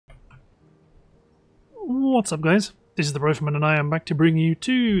What's up, guys? This is the Rifleman, and I am back to bring you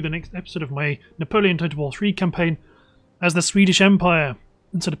to the next episode of my Napoleon Total War 3 campaign as the Swedish Empire.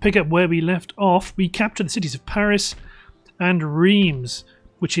 And so to pick up where we left off, we captured the cities of Paris and Reims,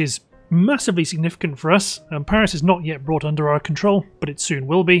 which is massively significant for us. Paris is not yet brought under our control, but it soon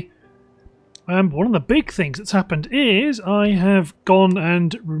will be. One of the big things that's happened is I have gone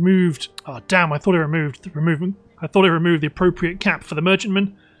and removed... Oh damn! I thought I removed the appropriate cap for the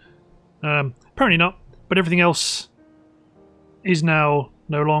merchantmen. Apparently not, but everything else is now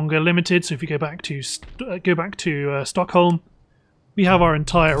no longer limited. So if you go back to Stockholm, we have our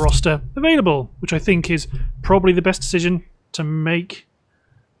entire roster available, which I think is probably the best decision to make.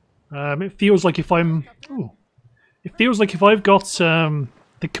 It feels like if I've got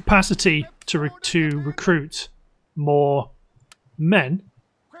the capacity to recruit more men,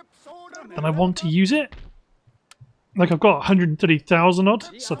 then I want to use it. Like, I've got 130,000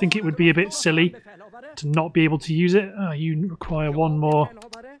 odd, so I think it would be a bit silly to not be able to use it. You require one more.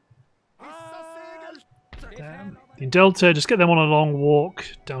 In Delta, just get them on a long walk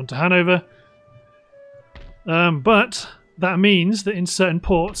down to Hanover. But that means that in certain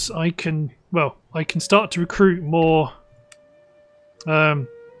ports I can start to recruit more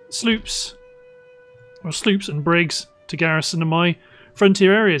sloops and brigs to garrison in my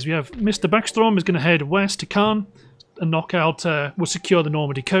frontier areas. We have Mr. Backstrom is going to head west to Caen and will secure the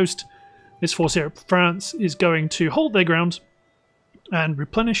Normandy coast. This force here at France is going to hold their ground and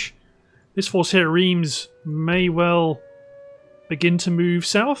replenish. This force here at Reims may well begin to move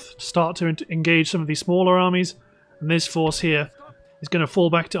south, start to engage some of these smaller armies, and this force here is going to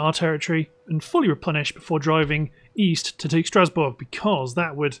fall back to our territory and fully replenish before driving east to take Strasbourg, because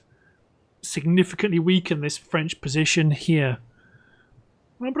that would significantly weaken this French position here.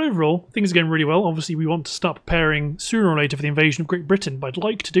 But overall, things are going really well. Obviously, we want to start preparing sooner or later for the invasion of Great Britain, but I'd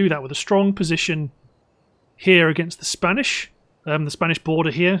like to do that with a strong position here against the Spanish. The Spanish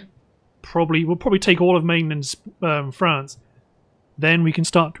border here. We'll probably take all of mainland France. Then we can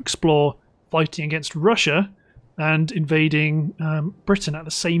start to explore fighting against Russia and invading Britain at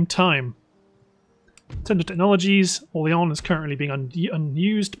the same time. In terms of technologies, Orléans is currently being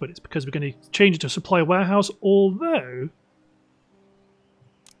unused, but it's because we're going to change it to a supply warehouse, although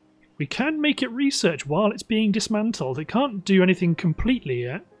we can make it research while it's being dismantled. It can't do anything completely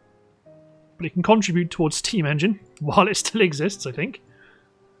yet, but it can contribute towards steam engine while it still exists, I think.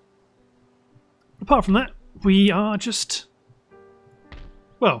 Apart from that, we are just...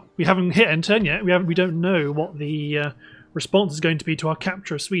 Well, we haven't hit end turn yet. We don't know what the response is going to be to our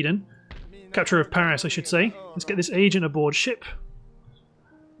capture of Sweden. Capture of Paris, I should say. Let's get this agent aboard ship.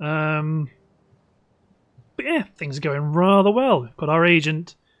 But yeah, things are going rather well. We've got our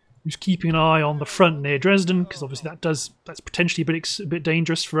agent who's keeping an eye on the front near Dresden, because obviously that's potentially a bit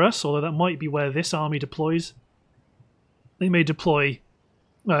dangerous for us, although that might be where this army deploys. They may deploy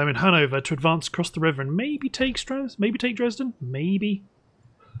in Hanover to advance across the river and maybe take Dresden, maybe.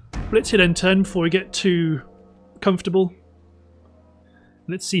 But let's hit end turn before we get too comfortable.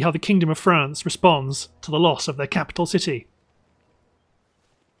 Let's see how the Kingdom of France responds to the loss of their capital city.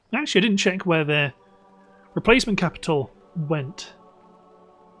 Actually, I didn't check where their replacement capital went.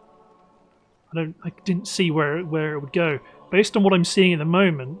 I didn't see where it would go. Based on what I'm seeing at the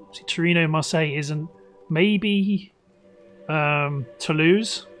moment, see, Torino, Marseille isn't. Maybe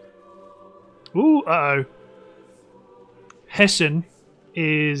Toulouse. Ooh, uh-oh. Hessen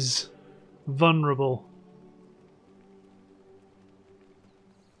is vulnerable.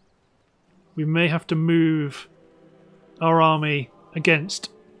 We may have to move our army against...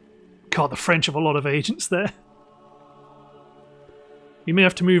 God, the French have a lot of agents there. We may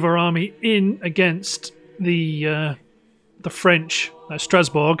have to move our army in against the French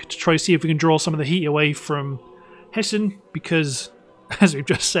Strasbourg to try to see if we can draw some of the heat away from Hessen, because, as we've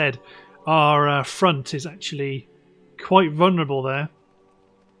just said, our front is actually quite vulnerable there.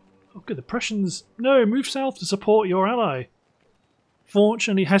 Oh good, the Prussians... No, move south to support your ally.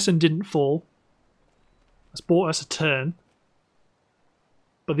 Fortunately, Hessen didn't fall. That's bought us a turn.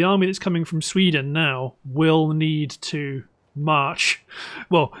 But the army that's coming from Sweden now will need to march.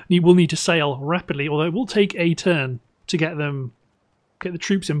 Well, we'll need to sail rapidly, although it will take a turn to get the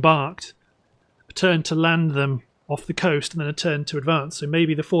troops embarked, a turn to land them off the coast, and then a turn to advance. So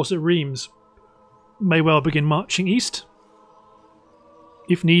maybe the force at Reims may well begin marching east.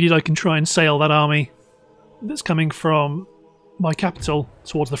 If needed, I can try and sail that army that's coming from my capital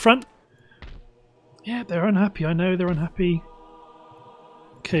towards the front. Yeah, they're unhappy. I know they're unhappy.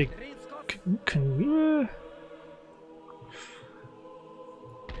 Okay, can we...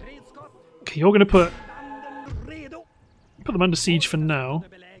 Okay, you're going to put them under siege for now.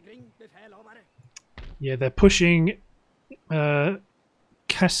 Yeah, they're pushing Kassel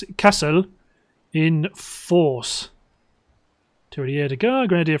in force. Tournier de Gare,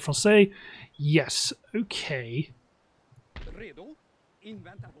 Grenadier Francais. Yes, okay.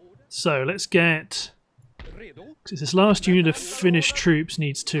 So let's get... Because this last unit of Finnish troops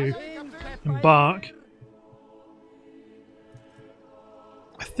needs to embark.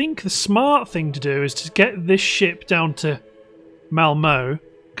 I think the smart thing to do is to get this ship down to Malmö,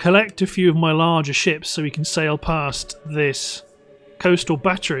 collect a few of my larger ships so we can sail past this coastal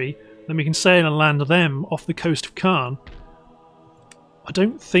battery, then we can sail and land them off the coast of Caen. I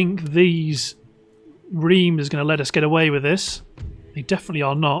don't think these Reims is going to let us get away with this. They definitely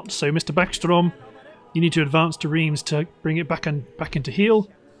are not. So Mr. Backstrom, you need to advance to Reims to bring it back into heel.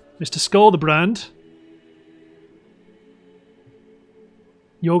 Mr. Skaldebrand,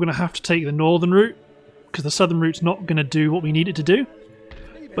 you're going to have to take the northern route because the southern route's not going to do what we need it to do.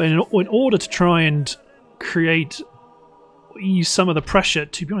 But in order to try and ease some of the pressure,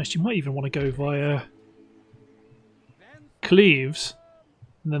 to be honest, you might even want to go via Cleves,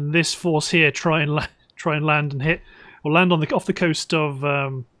 and then this force here try and land and hit, or land on off the coast of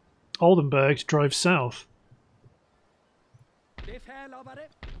Oldenburg to drive south.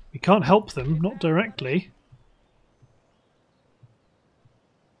 We can't help them, not directly.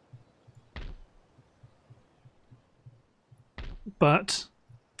 But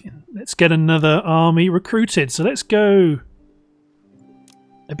let's get another army recruited. So let's go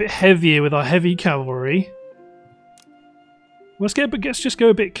a bit heavier with our heavy cavalry. Let's just go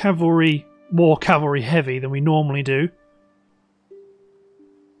a bit more cavalry heavy than we normally do.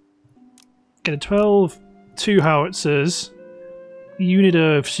 Get a 12, 2 howitzers, a unit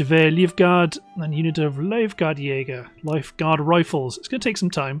of Chevalier Livgard, and a unit of Lifeguard rifles. It's going to take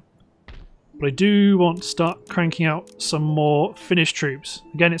some time, but I do want to start cranking out some more Finnish troops.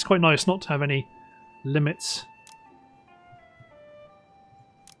 Again, it's quite nice not to have any limits.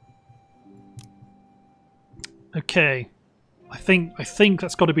 Okay, I think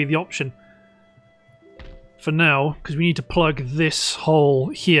that's got to be the option for now, because we need to plug this hole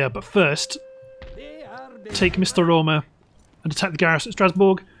here. But first, take Mr. Roma and attack the garrison at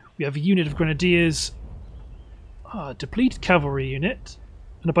Strasbourg. We have a unit of grenadiers, a depleted cavalry unit,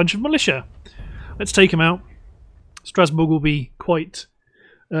 and a bunch of militia. Let's take them out. Strasbourg will be quite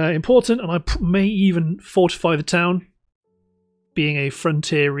important, and I may even fortify the town, being a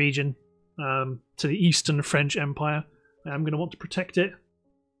frontier region to the Eastern French Empire. I'm going to want to protect it.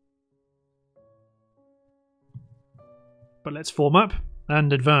 But let's form up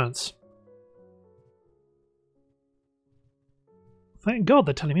and advance. Thank God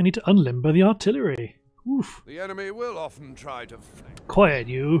they're telling me I need to unlimber the artillery. Oof. The enemy will often try to flank. Quiet,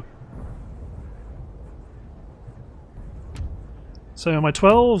 you. So my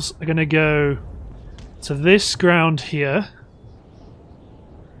 12s are going to go to this ground here.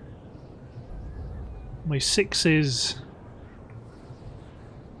 My 6s...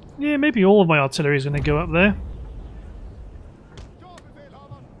 yeah, maybe all of my artillery is going to go up there.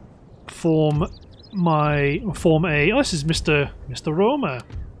 Form A. Oh, this is Mr. Roma.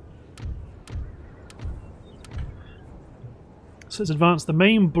 So let's advance the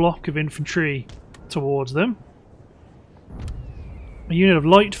main block of infantry towards them. A unit of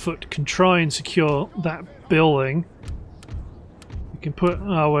Lightfoot can try and secure that building. We can put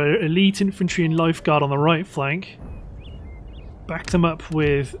our elite infantry and lifeguard on the right flank. Back them up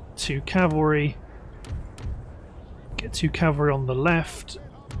with 2 cavalry. Get 2 cavalry on the left.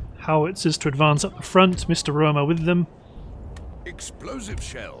 Howitzers to advance up the front. Mr. Roma with them. Explosive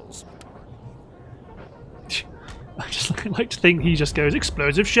shells. I just like to think he just goes,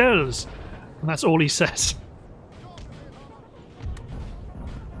 explosive shells! And that's all he says.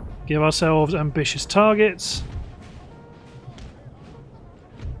 Give ourselves ambitious targets.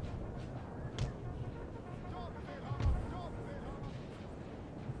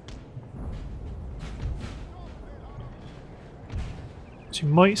 So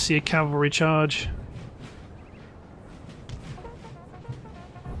you might see a cavalry charge.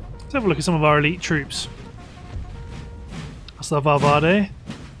 Let's have a look at some of our elite troops. That's the Varvade.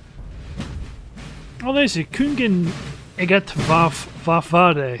 Oh, there's a Kungin Eget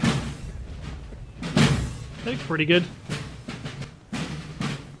Varvade. They look pretty good.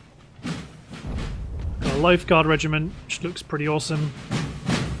 Got a lifeguard regiment, which looks pretty awesome.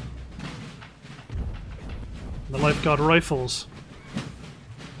 And the lifeguard rifles.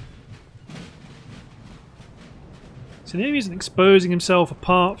 So the enemy isn't exposing himself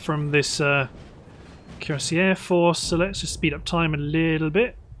apart from this cuirassier force, so let's just speed up time a little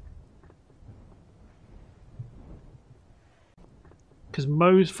bit.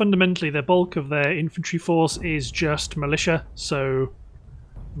 because fundamentally the bulk of their infantry force is just militia, so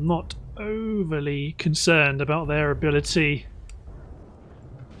I'm not overly concerned about their ability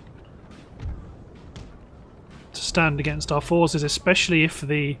to stand against our forces, especially if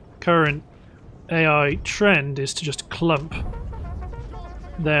the current AI trend is to just clump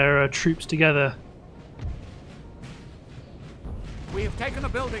their troops together. We have taken a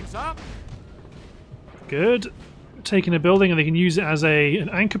building, sir. Good. Taking a building and they can use it as an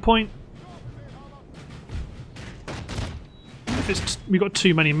anchor point. If we've got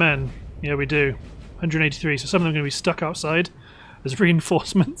too many men. Yeah, we do. 183, so some of them are going to be stuck outside as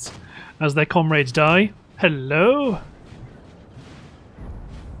reinforcements as their comrades die. Hello?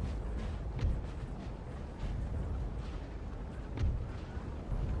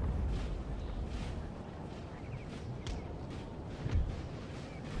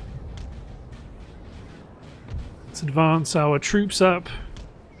 Let's advance our troops up.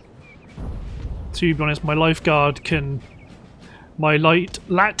 To be honest, my lifeguard can... my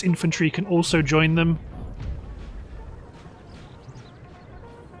lat infantry can also join them.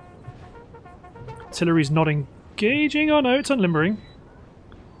 Artillery's not engaging. Oh no, it's unlimbering.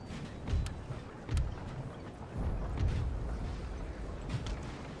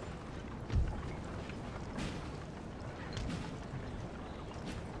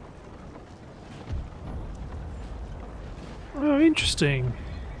 Oh, interesting.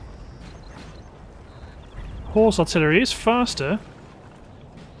 Horse artillery is faster,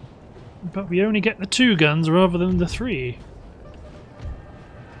 but we only get the 2 guns rather than the 3.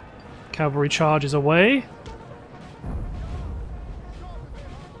 Cavalry charges away.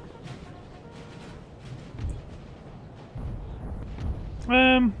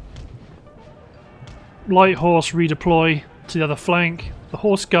 Light horse redeploy to the other flank. The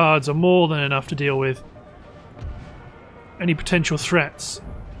horse guards are more than enough to deal with any potential threats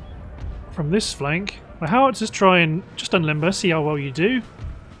from this flank. My howitzers try and just unlimber, see how well you do.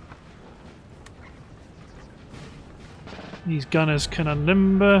 These gunners can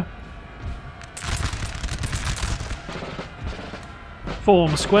unlimber.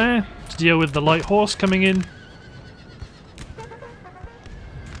 Form square to deal with the light horse coming in.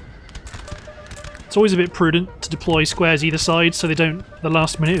 It's always a bit prudent to deploy squares either side so they don't, the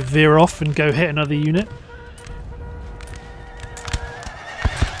last minute, veer off and go hit another unit.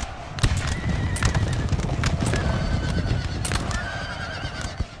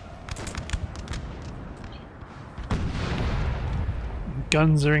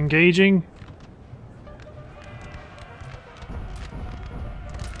 Guns are engaging.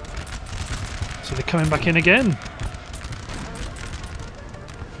 So they're coming back in again.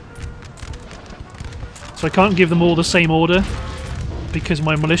 So I can't give them all the same order because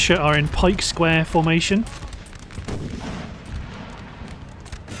my militia are in pike square formation.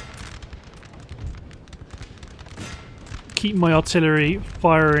 Keep my artillery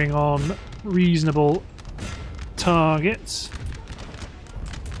firing on reasonable targets.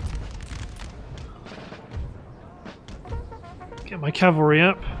 Get my cavalry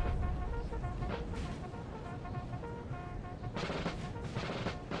up.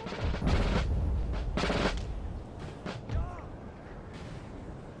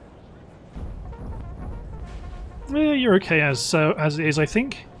 Yeah, you're okay as it is, I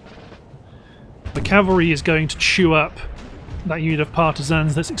think. The cavalry is going to chew up that unit of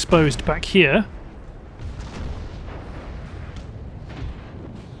partisans that's exposed back here.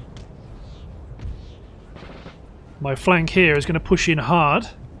 My flank here is going to push in hard.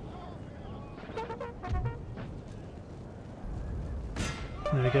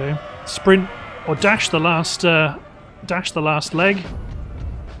 There we go. Sprint or dash the last leg.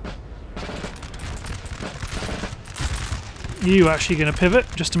 You actually going to pivot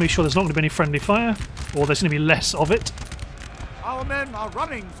just to make sure there's not going to be any friendly fire, or there's going to be less of it. Our men are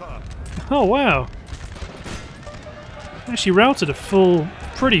running, sir. Oh wow! Actually routed a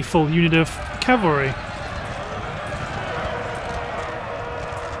pretty full unit of cavalry.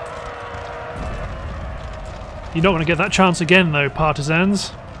 You're not going to get that chance again, though,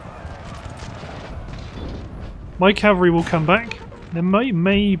 partisans. My cavalry will come back. There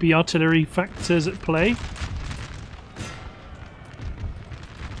may be artillery factors at play.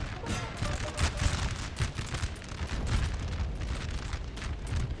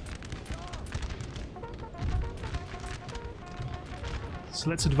 So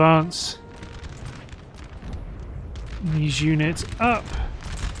let's advance these units up.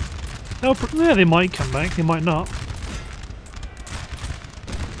 Yeah, they might come back, they might not.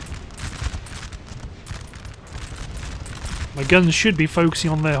 My guns should be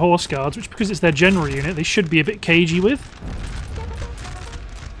focusing on their horse guards, which, because it's their general unit, they should be a bit cagey with.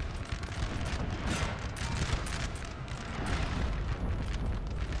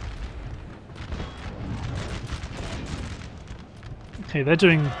 Okay, they're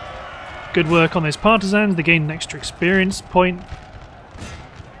doing good work on those partisans. They gain an extra experience point.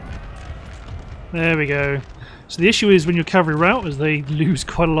 There we go. So the issue is when your cavalry rout is they lose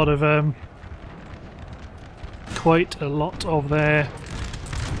quite a lot of their,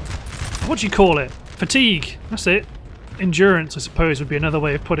 what do you call it? Fatigue. That's it. Endurance, I suppose, would be another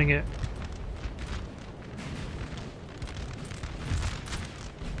way of putting it.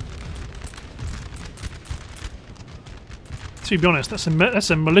 To be honest, that's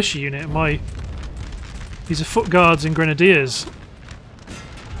a militia unit. These are foot guards and grenadiers.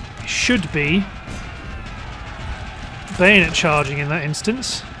 It should be bayonet charging in that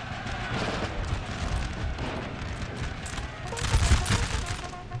instance.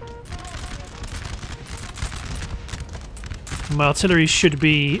 My artillery should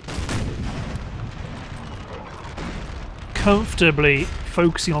be comfortably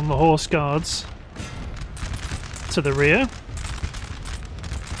focusing on the horse guards to the rear.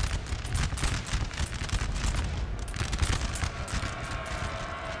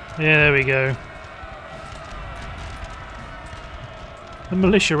 Yeah, there we go. The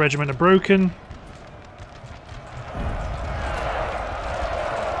militia regiment are broken.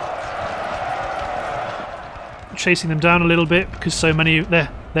 Chasing them down a little bit because so many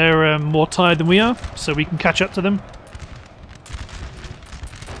they're more tired than we are, so we can catch up to them.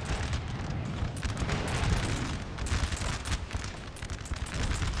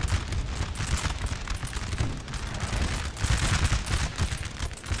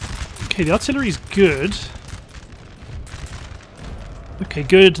 Okay, the artillery's good. Okay,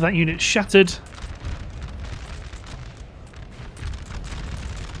 good. That unit's shattered.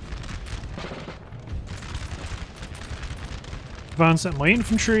 Advance at my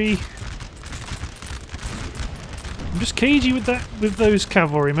infantry. I'm just cagey with those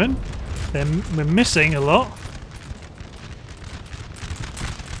cavalrymen. We're missing a lot.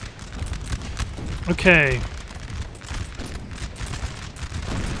 Okay.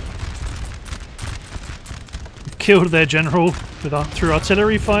 We've killed their general through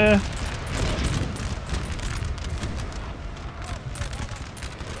artillery fire.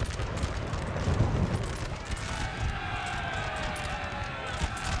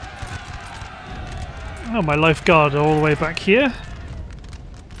 Oh, my life guard are all the way back here.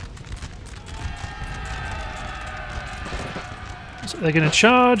 So they're going to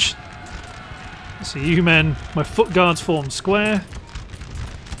charge. So you men, my foot guards form square.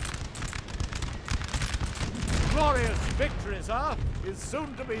 Glorious victory, sir, is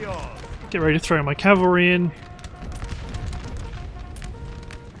soon to be yours. Get ready to throw my cavalry in.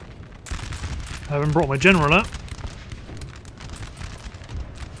 I haven't brought my general up.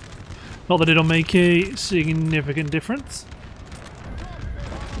 Not that it'll make a significant difference.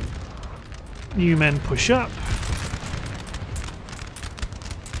 You men push up.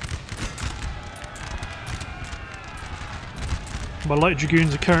 My light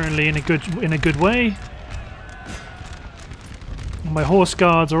dragoons are currently in a good way. My horse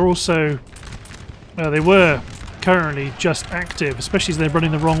guards are also they were currently just active, especially as they're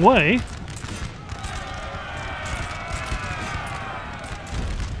running the wrong way.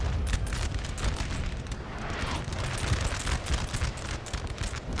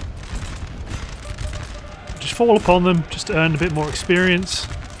 Just fall upon them, just to earn a bit more experience.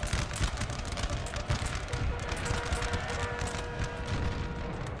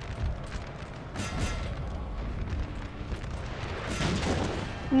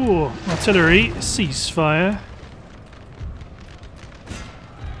 Ooh, artillery, ceasefire.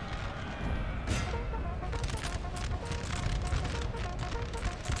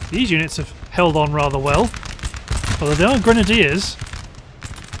 These units have held on rather well, although they are grenadiers.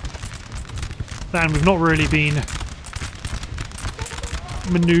 And we've not really been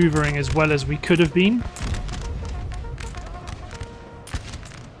manoeuvring as well as we could have been.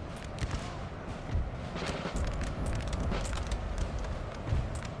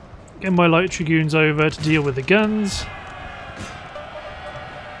 Get my light dragoons over to deal with the guns.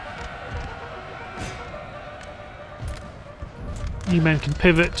 You men can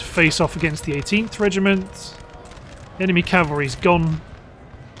pivot to face off against the 18th Regiment. Enemy cavalry's gone.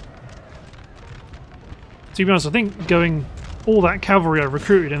 To be honest, I think going all that cavalry I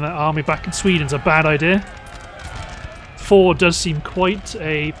recruited in that army back in Sweden's a bad idea. 4 does seem quite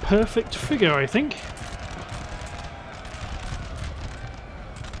a perfect figure, I think.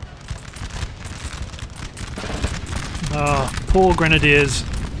 Ah, poor grenadiers.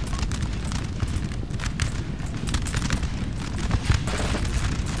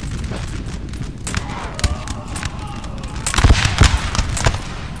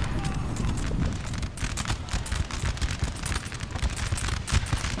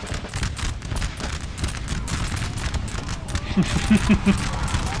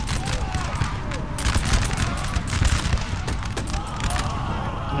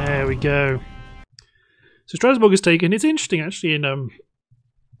 There we go. So Strasbourg is taken. It's interesting actually in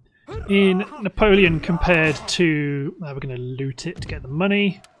Napoleon compared to... we're going to loot it to get the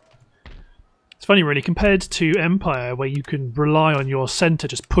money. It's funny really, compared to Empire where you can rely on your centre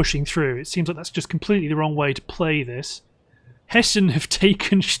just pushing through. It seems like that's just completely the wrong way to play this. Hessen have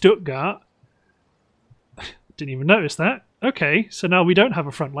taken Stuttgart. Didn't even notice that. Okay, so now we don't have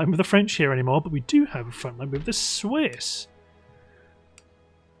a front line with the French here anymore, but we do have a front line with the Swiss,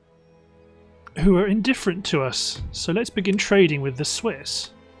 who are indifferent to us. So let's begin trading with the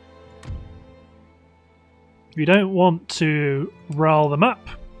Swiss. We don't want to rile them up.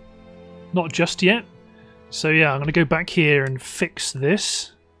 Not just yet. So yeah, I'm going to go back here and fix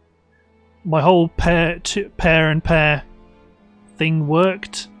this. My whole pair and pair thing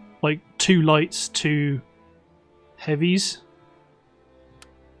worked. Like 2 lights, 2 heavies.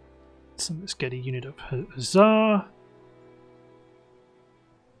 So let's get a unit of Hussar.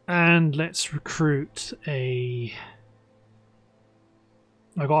 And let's recruit a...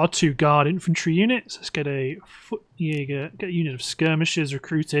 I got our 2 guard infantry units. Let's get a Footjäger, get a unit of skirmishers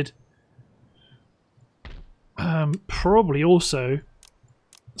recruited. Probably also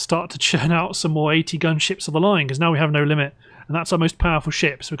start to churn out some more 80 gun ships of the line, because now we have no limit, and that's our most powerful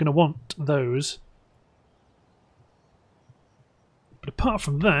ship, so we're going to want those. But apart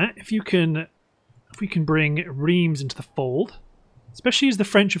from that, if we can bring Reims into the fold, especially as the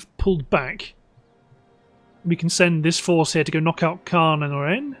French have pulled back, we can send this force here to go knock out Caen and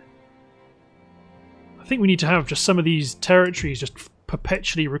Lorraine. I think we need to have just some of these territories just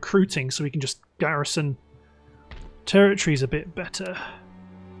perpetually recruiting so we can just garrison territories a bit better.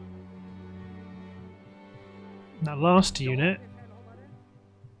 That last unit,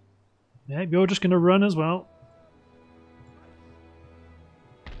 yeah, you're just going to run as well.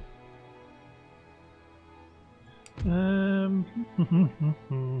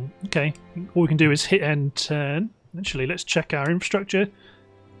 Okay, all we can do is hit end turn. Actually, let's check our infrastructure.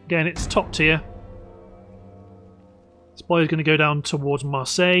 Again, it's top tier. Spy is going to go down towards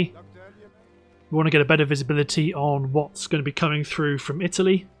Marseille. We want to get a better visibility on what's going to be coming through from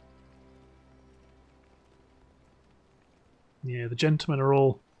Italy. Yeah, the gentlemen are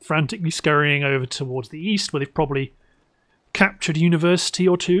all frantically scurrying over towards the east, where they've probably captured a university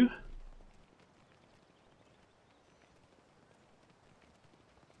or 2.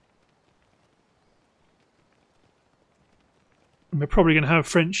 And we're probably going to have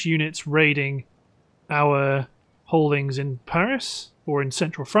French units raiding our holdings in Paris or in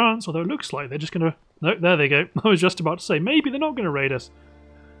central France, although it looks like they're just going to... No, there they go. I was just about to say, maybe they're not going to raid us.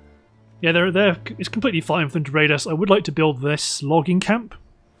 Yeah, it's completely fine for them to raid us. I would like to build this logging camp.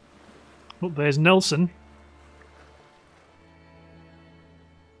 Oh, there's Nelson.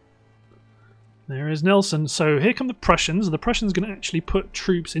 There is Nelson. So here come the Prussians. The Prussians are going to actually put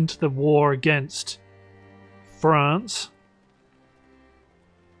troops into the war against France.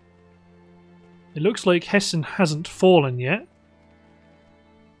 It looks like Hessen hasn't fallen yet.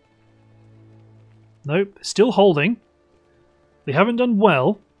 Nope, still holding. They haven't done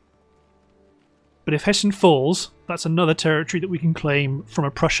well. But if Hessen falls, that's another territory that we can claim from a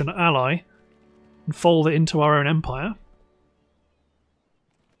Prussian ally and fold it into our own empire.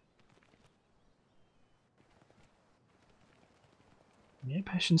 Yep,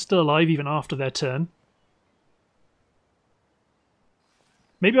 Hessen's still alive even after their turn.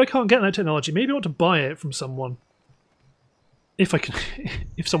 Maybe I can't get that technology. Maybe I want to buy it from someone. If I can,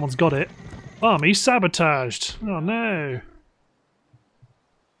 if someone's got it. Army sabotaged. Oh no.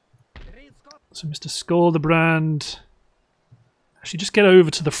 So Mr. Skoldebrand, actually just get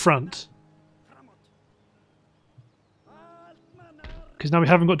over to the front. Because now we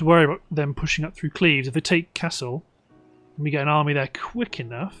haven't got to worry about them pushing up through Cleves. If they take Kassel, and we get an army there quick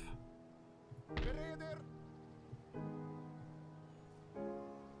enough.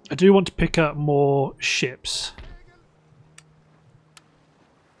 I do want to pick up more ships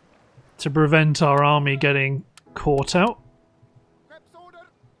to prevent our army getting caught out.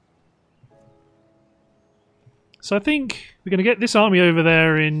 So I think we're going to get this army over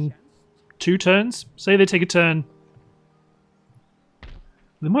there in 2 turns. Say they take a turn.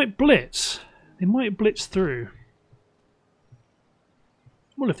 They might blitz. They might blitz through.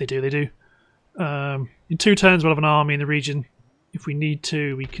 Well, if they do, they do. In 2 turns we'll have an army in the region. If we need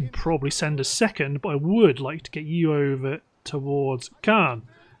to, we can probably send a second, but I would like to get you over towards Caen.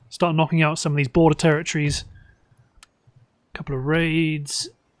 Start knocking out some of these border territories. A couple of raids.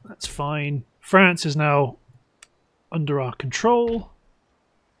 That's fine. France is now under our control.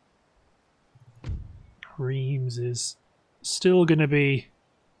 Reims is still going to be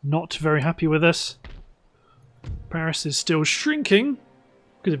not very happy with us. Paris is still shrinking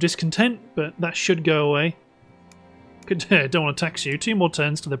because of discontent, but that should go away. Don't want to tax you. 2 more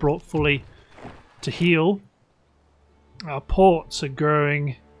turns till they're brought fully to heel. Our ports are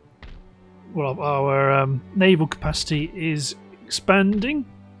growing. Well, our naval capacity is expanding.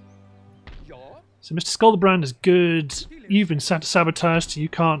 So Mr. Skolderbrand is good. You've been sabotaged, so you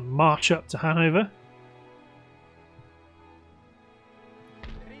can't march up to Hanover.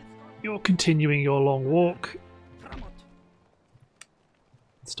 You're continuing your long walk.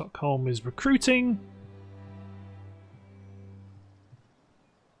 Stockholm is recruiting.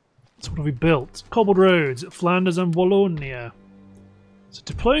 So what have we built? Cobbled roads at Flanders and Wallonia. So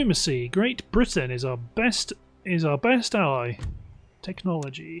diplomacy. Great Britain is our best ally.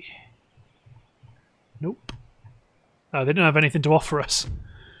 Technology. Nope. Oh, they don't have anything to offer us.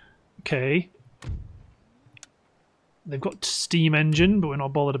 Okay. They've got steam engine, but we're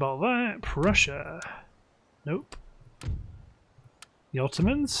not bothered about that. Prussia. Nope. The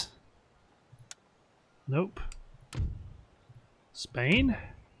Ottomans? Nope. Spain?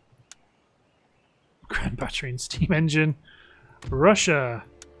 Grand battery and steam engine. Russia.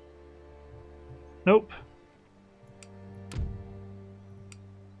 Nope.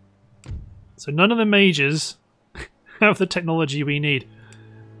 So none of the majors have the technology we need.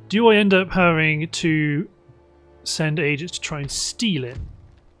 Do I end up having to send agents to try and steal it?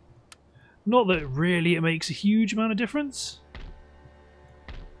 Not that really it makes a huge amount of difference.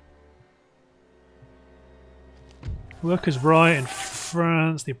 Workers' right in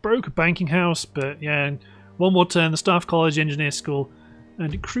France. They broke a banking house, but yeah, one more turn, the Staff College Engineer School,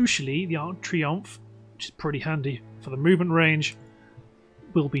 and crucially, the Arc de Triomphe, which is pretty handy for the movement range,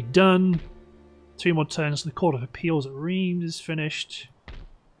 will be done. 2 more turns, the Court of Appeals at Reims is finished.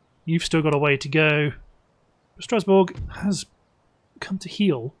 You've still got a way to go. Strasbourg has come to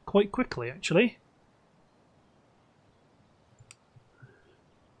heel quite quickly, actually.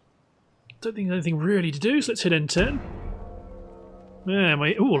 Don't think there's anything really to do, so let's hit end turn. Yeah,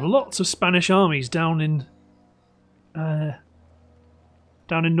 lots of Spanish armies down in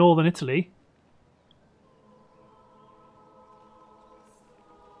northern Italy.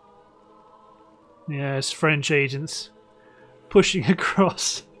 Yes, French agents pushing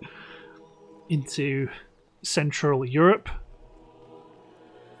across into Central Europe.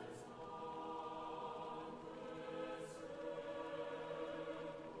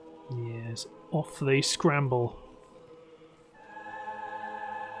 Yes, off they scramble.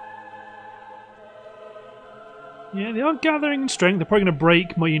 Yeah, they are gathering strength. They're probably going to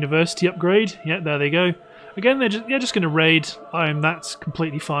break my university upgrade. Yeah, there they go. Again, they're just going to raid. That's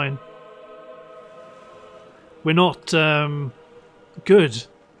completely fine. We're not good.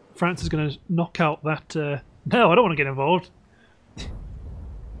 France is going to knock out that... No, I don't want to get involved.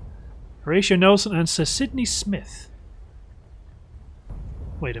 Horatio Nelson and Sir Sidney Smith.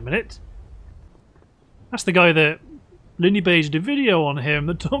 Wait a minute. That's the guy that Lindy Beige did a video on him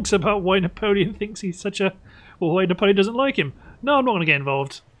that talks about why Napoleon thinks he's such a... Well, why Napoleon doesn't like him. No, I'm not going to get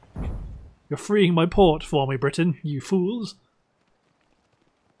involved. You're freeing my port for me, Britain, you fools.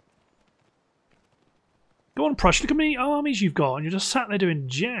 Go on, Prussia. Look how many armies you've got, and you're just sat there doing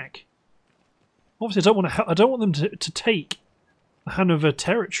jack. Obviously, I don't want them to take the Hanover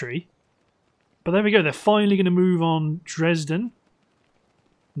territory. But there we go. They're finally going to move on Dresden.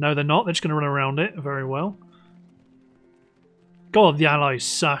 No, they're not. They're just going to run around it very well. God, the Allies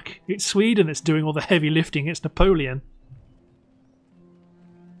suck. It's Sweden that's doing all the heavy lifting. It's Napoleon.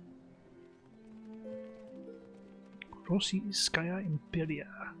 Rossiyskaya Imperia.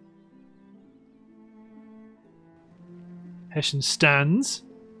 Hessen stands.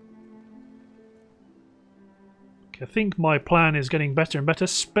 Okay, I think my plan is getting better and better.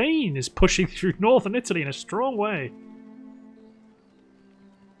 Spain is pushing through northern Italy in a strong way.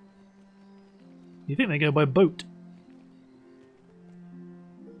 You think they go by boat?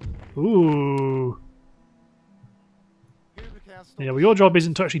 Ooh. Yeah, well, your job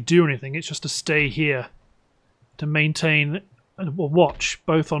isn't to actually do anything, it's just to stay here. To maintain and watch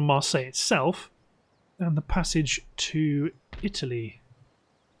both on Marseille itself and the passage to Italy.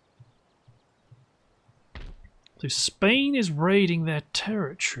 So Spain is raiding their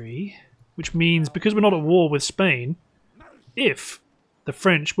territory, which means because we're not at war with Spain, if the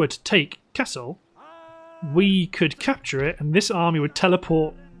French were to take Kassel, we could capture it and this army would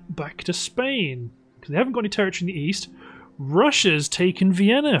teleport back to Spain. Because they haven't got any territory in the east. Russia's taken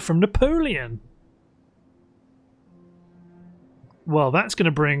Vienna from Napoleon. Well, that's going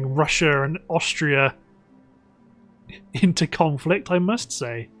to bring Russia and Austria into conflict, I must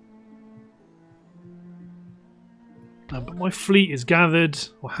say. But my fleet is gathered,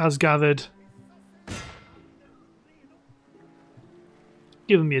 or has gathered.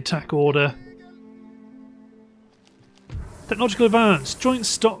 Give them the attack order. Technological advance, joint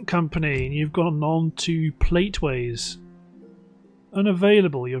stock company, and you've gone on to plateways.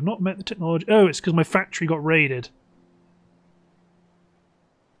 Unavailable, you have not met the technology. Oh, it's because my factory got raided.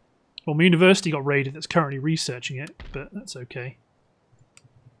 Well, my university got raided that's currently researching it, but that's okay.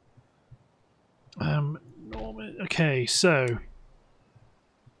 Okay, so...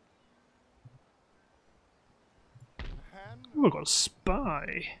 Oh, I've got a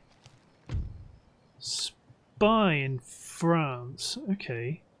spy. Spy in France.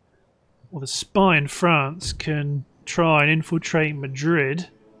 Okay. Well, the spy in France can try and infiltrate Madrid.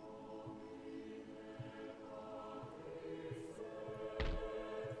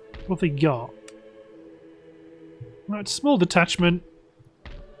 What have they got? Right, small detachment.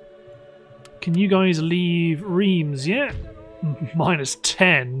 Can you guys leave Reims yet? Minus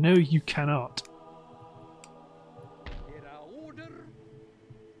 10. No, you cannot.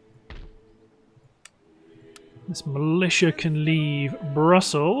 This militia can leave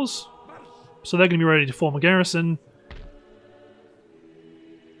Brussels. So they're going to be ready to form a garrison.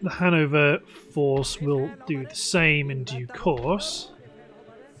 The Hanover force will do the same in due course.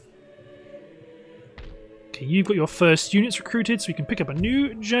 Okay, you've got your first units recruited, so you can pick up a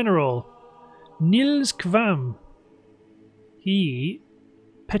new general. Nils Kvam. He,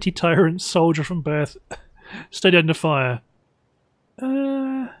 petty tyrant, soldier from birth, steady under fire.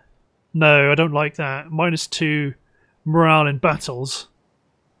 No, I don't like that. -2 morale in battles.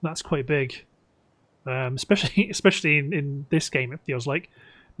 That's quite big. Especially in this game, it feels like.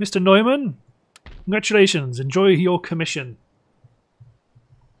 Mr. Neumann, congratulations. Enjoy your commission.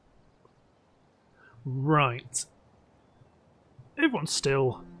 Right. Everyone's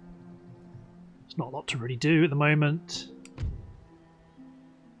still... There's not a lot to really do at the moment.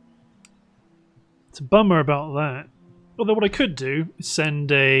 It's a bummer about that. Although what I could do is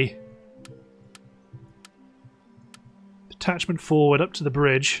send a detachment forward up to the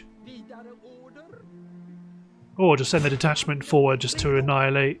bridge. Or just send the detachment forward just to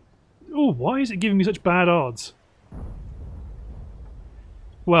annihilate... Oh, why is it giving me such bad odds?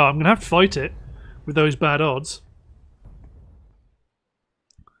 Well, I'm going to have to fight it with those bad odds.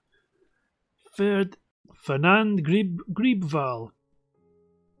 Fernand Griebval.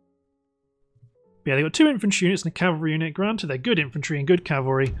 Yeah, they've got 2 infantry units and a cavalry unit. Granted, they're good infantry and good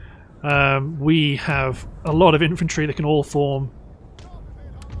cavalry. We have a lot of infantry that can all form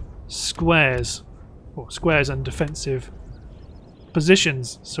squares. Or squares and defensive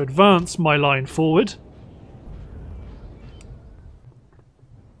positions. So advance my line forward.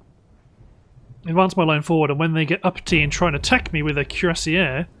 Advance my line forward, and when they get uppity and try and attack me with a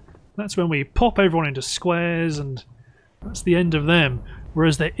cuirassier, that's when we pop everyone into squares, and that's the end of them.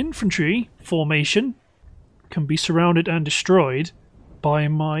 Whereas their infantry formation can be surrounded and destroyed by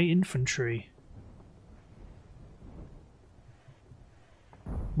my infantry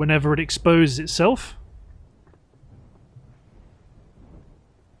whenever it exposes itself.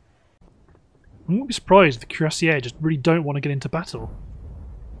 I won't be surprised if the cuirassier just really don't want to get into battle.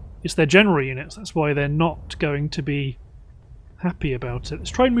 It's their general units, that's why they're not going to be happy about it. Let's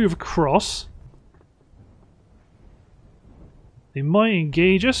try and move across. They might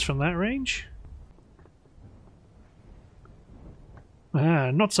engage us from that range.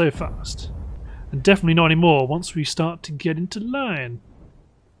 Ah, not so fast. And definitely not anymore once we start to get into line.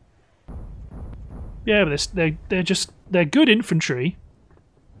 Yeah, but they're good infantry.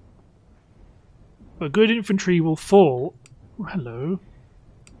 But good infantry will fall. Oh, hello.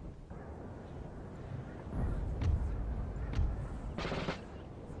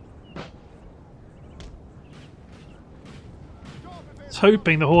 I was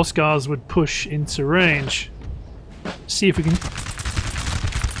hoping the horse guards would push into range. See if we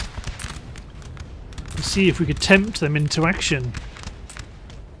could tempt them into action.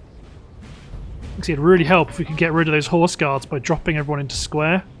 It'd really help if we could get rid of those horse guards by dropping everyone into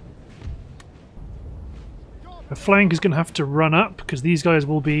square. The flank is going to have to run up because these guys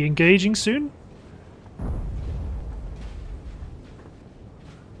will be engaging soon.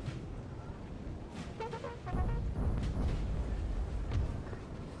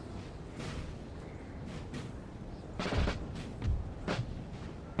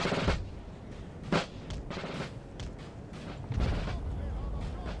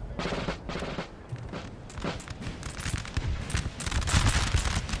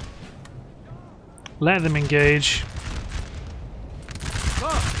 Let them engage.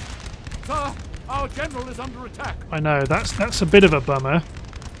 Sir, our general is under attack. I know, that's a bit of a bummer.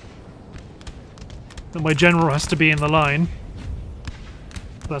 that my general has to be in the line.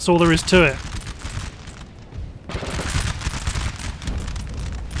 That's all there is to it.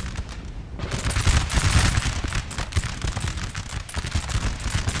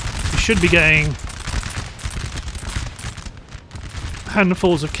 We should be getting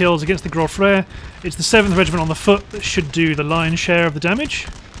handfuls of kills against the Gros Frere. It's the 7th Regiment on the foot that should do the lion's share of the damage.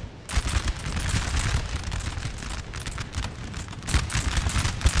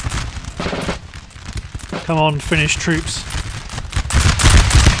 Come on, Finnish troops.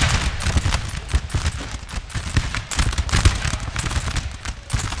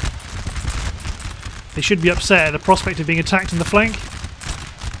 They should be upset at the prospect of being attacked in the flank,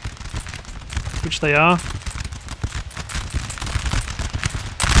 which they are.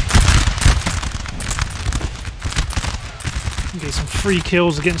 Get some free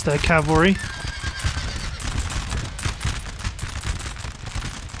kills against their cavalry.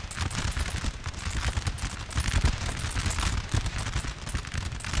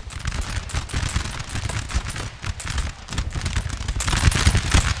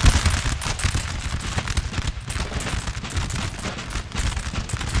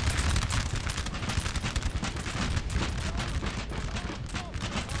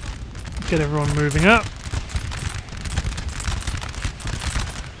 Get everyone moving up.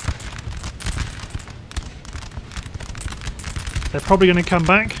 They're probably going to come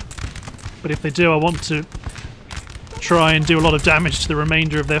back, but if they do, I want to try and do a lot of damage to the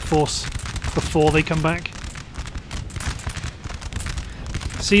remainder of their force before they come back.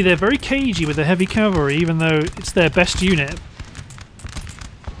 See, they're very cagey with the heavy cavalry, even though it's their best unit.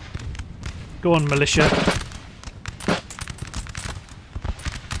 Go on, militia.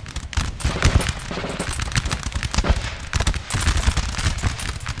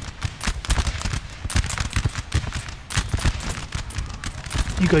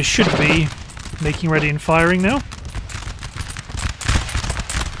 You guys should be making ready and firing now.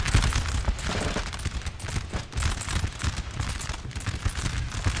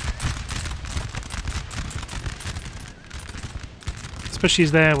 Especially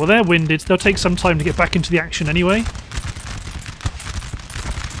as they're winded, they'll take some time to get back into the action anyway.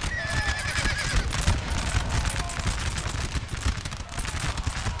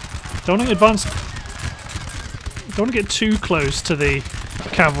 Don't want to advance. Don't want to get too close to the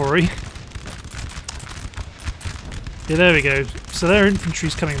cavalry. Yeah, there we go. So their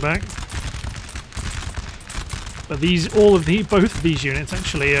infantry's coming back. But both of these units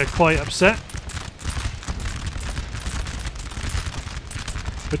actually are quite upset.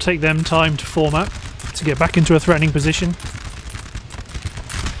 It'll take them time to form up to get back into a threatening position.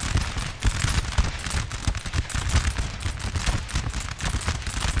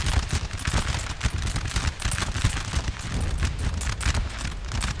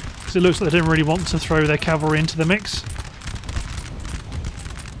 It looks like they didn't really want to throw their cavalry into the mix.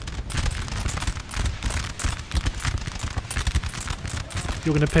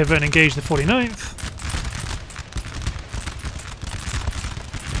 You're going to pivot and engage the 49th.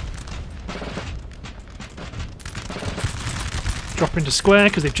 Drop into square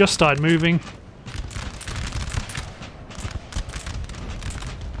because they've just started moving.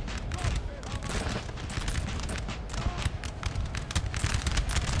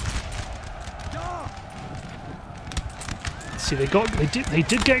 See, they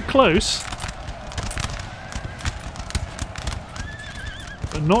did get close,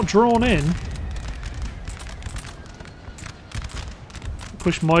 but not drawn in.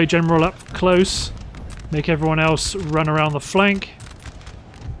 Push my general up close, make everyone else run around the flank.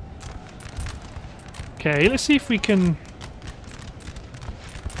 Okay, let's see if we can.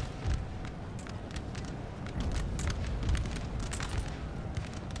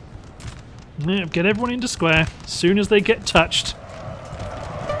 Yep, get everyone into square. As soon as they get touched,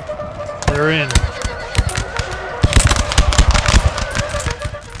 they're in.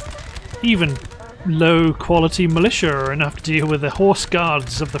 Even low quality militia are enough to deal with the horse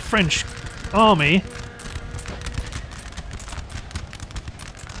guards of the French army.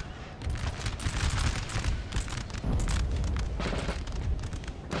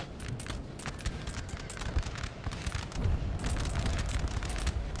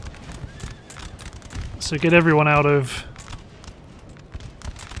 So get everyone out of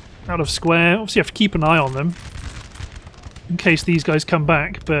square. Obviously you have to keep an eye on them in case these guys come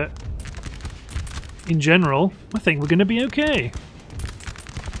back, but in general I think we're going to be okay,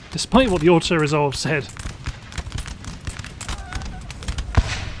 despite what the auto-resolve said.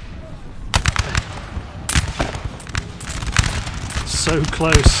 So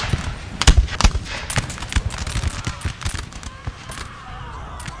close.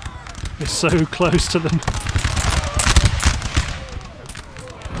 We're so close to them.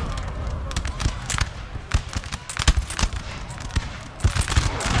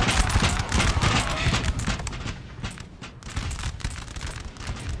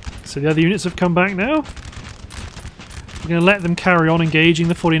 So the other units have come back now. We're going to let them carry on engaging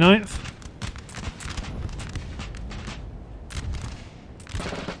the 49th.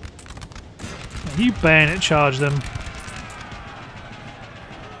 You bayonet charge them.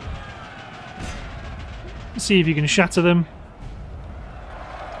 See if you can shatter them.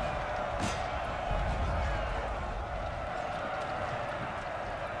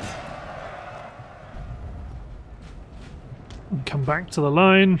 And come back to the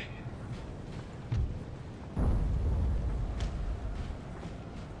line.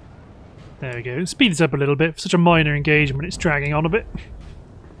 There we go. Speed this up a little bit. For such a minor engagement, it's dragging on a bit.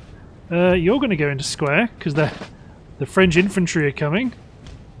 You're going to go into square, because the French infantry are coming.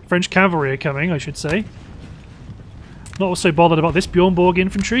 French cavalry are coming, I should say. Not so bothered about this Bjornborg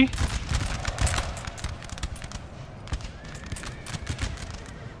infantry.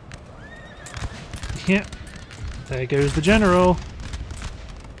 Yeah. There goes the general.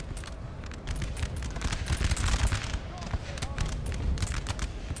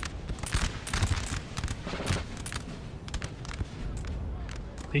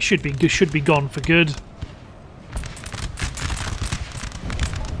 They should be gone for good.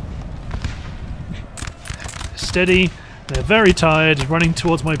 Steady. They're very tired, running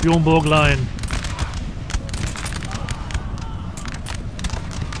towards my Bjornborg line.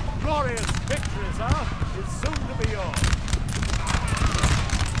 Glorious victory, sir, is soon to be yours.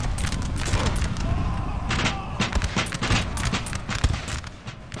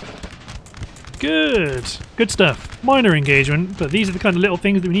 Good. Good stuff. Minor engagement, but these are the kind of little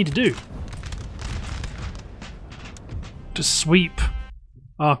things that we need to do. To sweep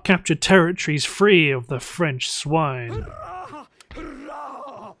our captured territories free of the French swine.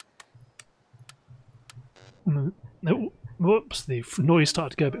 Oh, whoops, the noise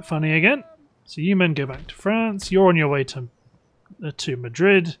started to go a bit funny again. So you men go back to France. You're on your way to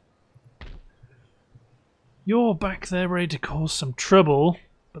Madrid. You're back there ready to cause some trouble.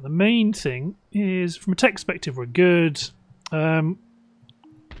 But the main thing is, from a tech perspective, we're good. Orléans,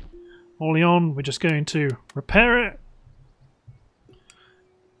 we're just going to repair it.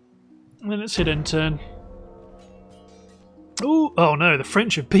 And then let's hit end turn. Ooh, oh no, the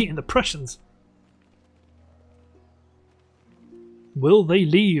French have beaten the Prussians. Will they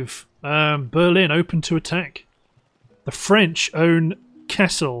leave Berlin open to attack? The French own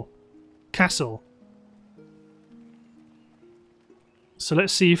Kassel. So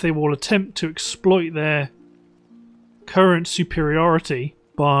let's see if they will attempt to exploit their current superiority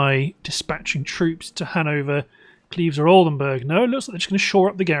by dispatching troops to Hanover, Cleves or Oldenburg. No, it looks like they're just going to shore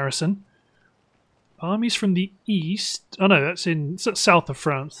up the garrison. Armies from the east. Oh no, that's south of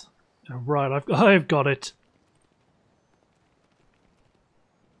France. Oh, right, I've got it.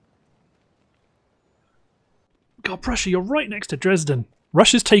 God, Prussia, you're right next to Dresden.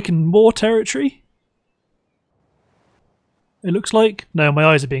 Russia's taken more territory. It looks like. No, my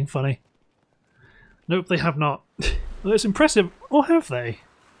eyes are being funny. Nope, they have not. Well, it's impressive. Or have they?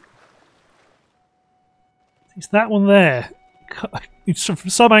 It's that one there. From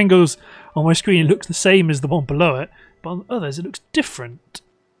some angles on my screen it looks the same as the one below it, but on others it looks different.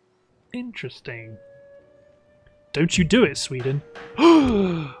 Interesting. Don't you do it, Sweden.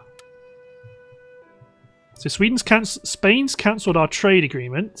 So Spain's cancelled our trade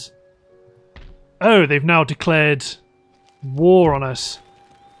agreement. Oh, they've now declared war on us.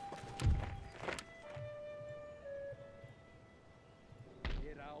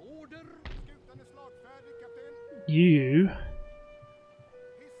 You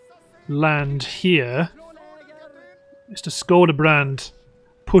land here. Mr. Skordebrand,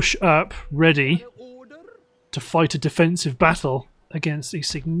 push up, ready to fight a defensive battle against a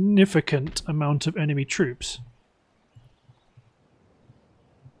significant amount of enemy troops.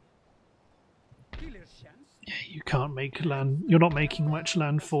 Yeah, you can't make land. You're not making much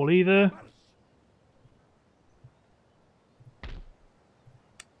landfall either.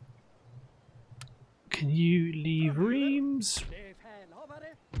 Can you leave Reims?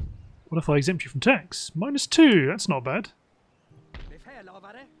 What if I exempt you from tax? -2, that's not bad.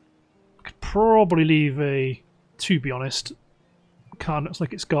 I could probably leave a, to be honest, Caen looks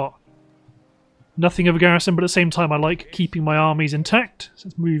like it's got nothing of a garrison, but at the same time I like keeping my armies intact. So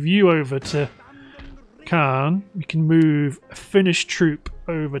let's move you over to Caen. We can move a Finnish troop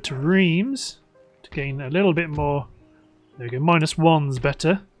over to Reims to gain a little bit more. There we go, -1's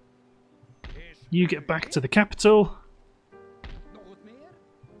better. You get back to the capital.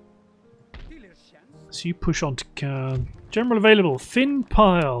 So you push on to Cairn. General available. Thin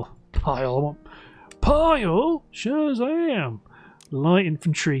pile. Pile. I want pile? Sure as I am. Light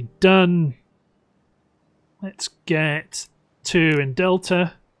infantry. Done. Let's get 2 in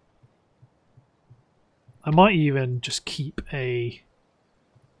Delta. I might even just keep a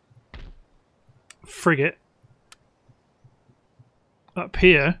frigate up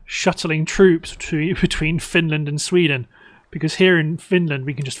here, shuttling troops between Finland and Sweden. Because here in Finland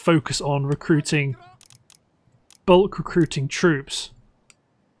we can just focus on recruiting, bulk recruiting troops.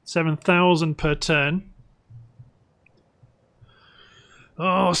 7,000 per turn.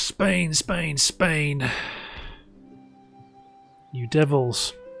 Oh, Spain, Spain, Spain. You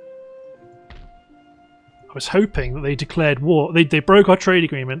devils. I was hoping that they declared war. They broke our trade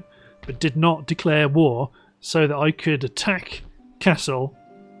agreement, but did not declare war, so that I could attack Kassel,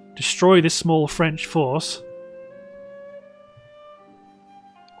 destroy this small French force.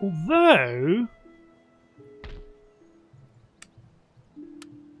 Although,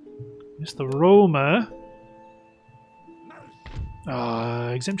 Mr. Roma,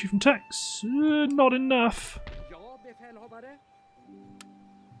 exemption from tax, not enough.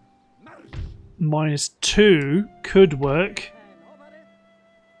 -2 could work.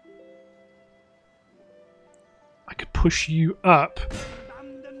 I could push you up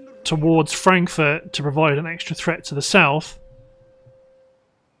towards Frankfurt to provide an extra threat to the south.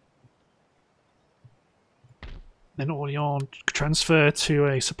 Then Orléans transfer to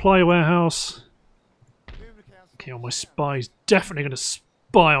a supply warehouse. Okay, well, my spy's definitely going to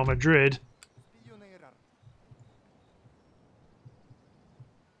spy on Madrid.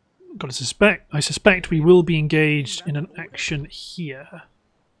 Got to suspect. I suspect we will be engaged in an action here.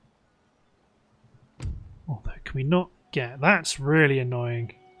 Although, can we not get? That's really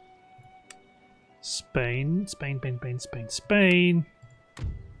annoying. Spain, Spain, Spain, Spain, Spain, Spain.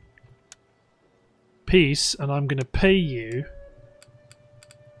 Peace, and I'm going to pay you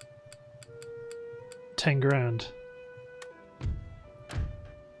 10 grand.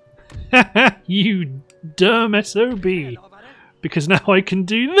 You dumb SOB. Because now I can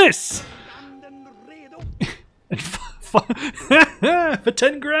do this! And for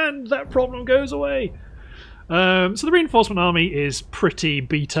 10 grand, that problem goes away! So the reinforcement army is pretty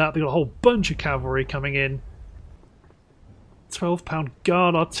beat up. They've got a whole bunch of cavalry coming in. 12-pound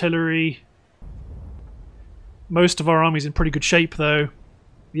guard artillery. Most of our army's in pretty good shape, though.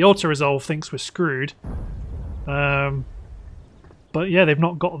 The auto-resolve thinks we're screwed. But yeah, they've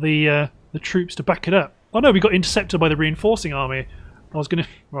not got the troops to back it up. Oh no, we got intercepted by the reinforcing army. I was gonna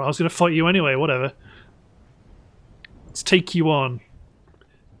fight you anyway. Whatever. Let's take you on.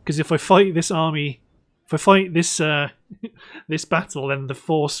 Because if I fight this army, if I fight this this battle, then the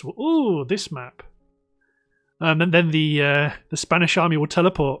force will. Ooh, this map. And then the Spanish army will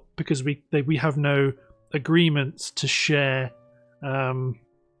teleport because we have no agreements to share to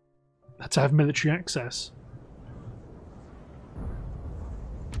have military access.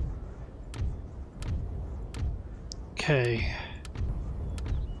 Okay,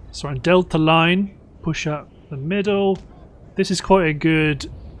 so on Delta line, push up the middle. This is quite a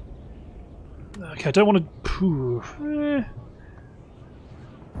good. Okay, I don't want to.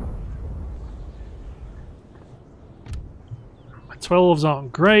 My 12s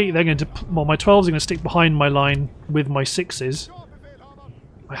aren't great. They're going to. Well, my 12s are going to stick behind my line with my 6s.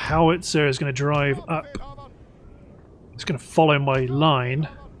 My howitzer is going to drive up. It's going to follow my line.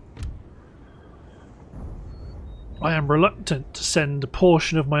 I am reluctant to send a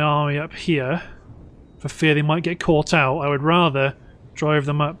portion of my army up here for fear they might get caught out. I would rather drive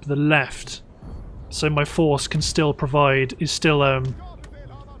them up the left so my force can still provide, is still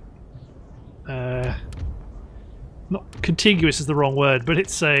not contiguous is the wrong word, but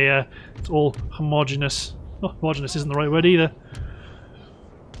it's a it's all homogeneous. Not homogeneous isn't the right word either.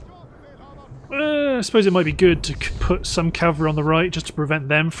 I suppose it might be good to put some cavalry on the right just to prevent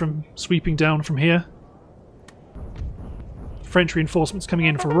them from sweeping down from here. French reinforcements coming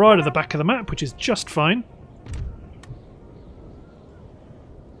in from right at the back of the map, which is just fine.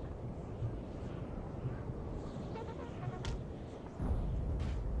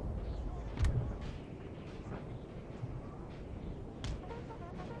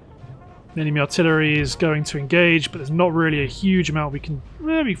 The enemy artillery is going to engage, but there's not really a huge amount we can...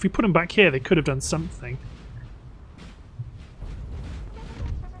 Maybe if we put them back here, they could have done something.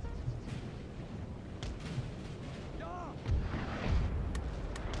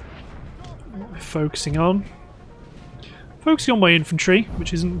 Focusing on my infantry,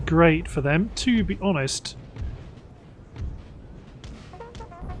 which isn't great for them, to be honest.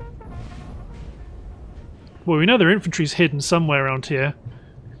 Well, we know their infantry's hidden somewhere around here.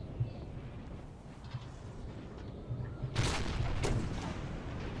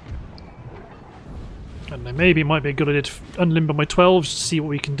 don't know, maybe it might be a good idea to unlimber my 12s to see what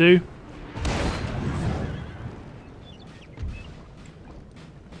we can do.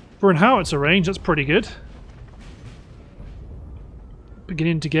 For in howitzer range, that's pretty good.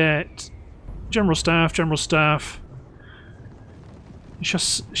 Beginning to get General Staff,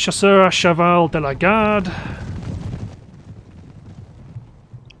 Chasseur à cheval de la garde.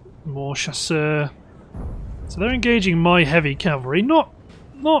 More chasseur. So they're engaging my heavy cavalry. Not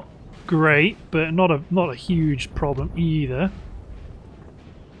great, but not a huge problem either.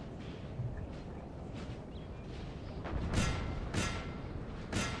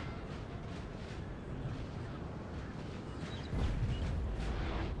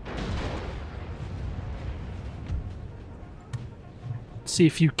 See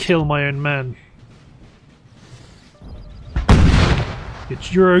if you kill my own men.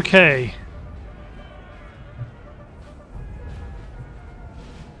 You're okay.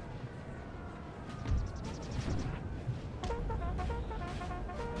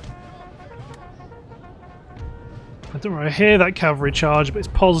 I don't know, I hear that cavalry charge, but it's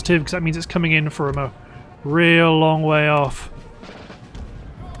positive because that means it's coming in from a real long way off.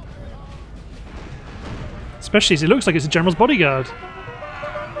 Especially as it looks like it's a general's bodyguard.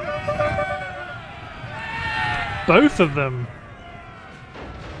 Both of them.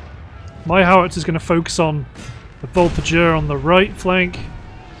 My howitzer is going to focus on the voltigeur on the right flank.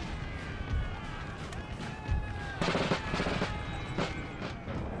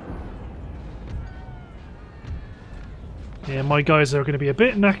 Yeah, my guys are going to be a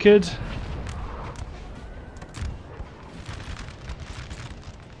bit knackered.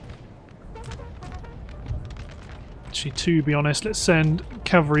 Actually, to be honest, let's send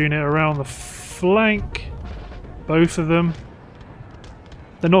cavalry unit around the flank. Both of them.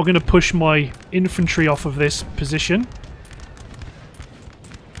 They're not going to push my infantry off of this position.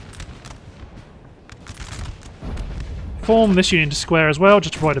 Form this unit into square as well,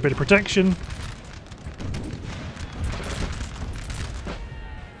 just to provide a bit of protection.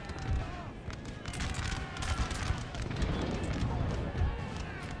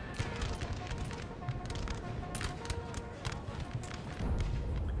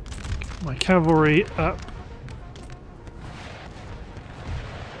 Get my cavalry up.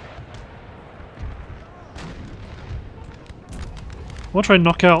 I'll try and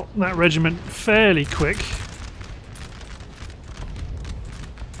knock out that regiment fairly quick.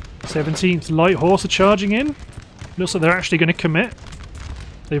 17th Light Horse are charging in. Looks like they're actually going to commit.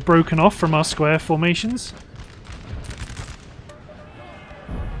 They've broken off from our square formations.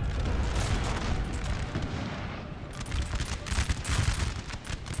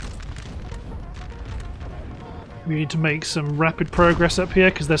 We need to make some rapid progress up here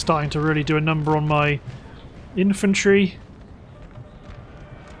because they're starting to really do a number on my infantry.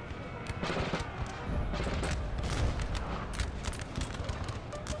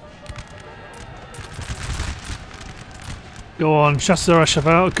 Go on, Chasseur à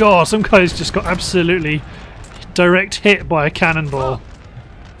cheval. God, some guys just got absolutely direct hit by a cannonball.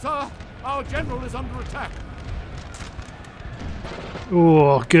 Sir, our general is under attack.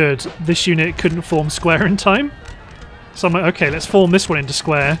 Oh, good. This unit couldn't form square in time. So I'm like, okay, let's form this one into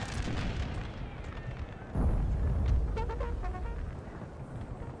square.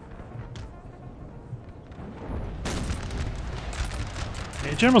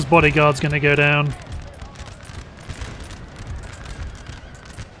 Yeah, General's bodyguard's going to go down.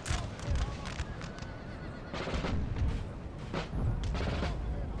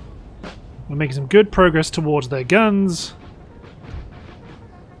 We're making some good progress towards their guns.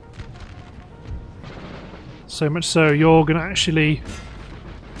 So much so you're going to actually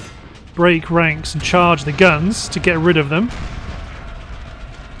break ranks and charge the guns to get rid of them.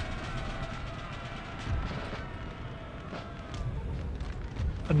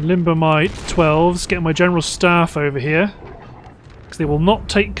 And limber my 12s, get my general staff over here, because they will not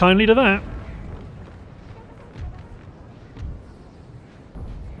take kindly to that.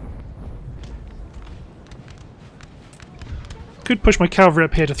 Could push my cavalry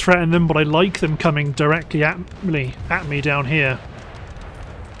up here to threaten them, but I like them coming directly at me down here.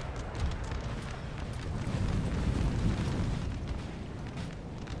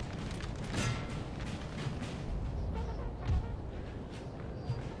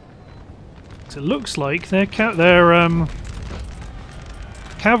 So it looks like their cavalry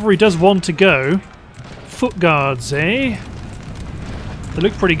does want to go. Foot guards, eh? They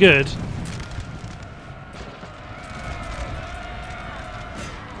look pretty good.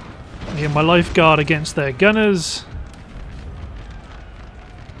 Here, my life guard against their gunners.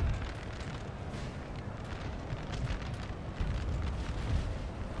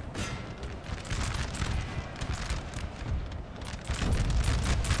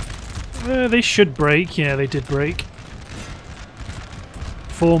 They should break. Yeah, they did break.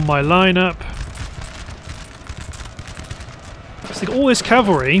 Form my line up. So they got all this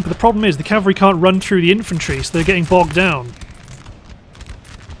cavalry, but the problem is the cavalry can't run through the infantry, so they're getting bogged down.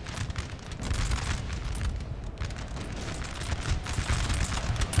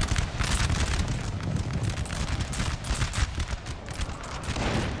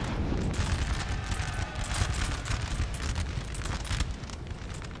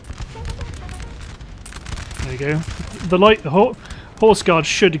 There you go. The horse guard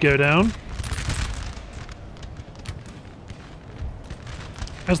should go down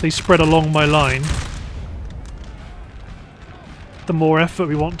as they spread along my line. The more effort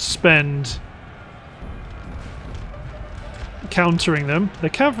we want to spend countering them. The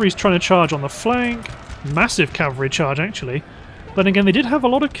cavalry's trying to charge on the flank. Massive cavalry charge, actually. But again, they did have a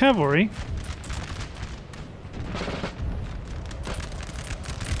lot of cavalry.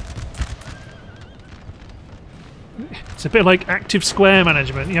 It's a bit like active square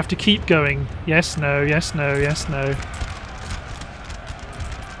management. You have to keep going. Yes, no, yes, no, yes, no.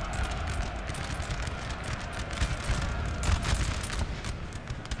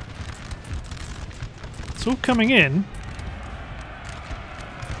 It's all coming in.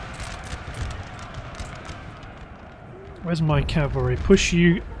 Where's my cavalry? Push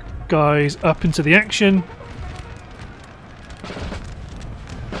you guys up into the action.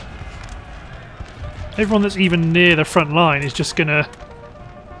 Everyone that's even near the front line is just gonna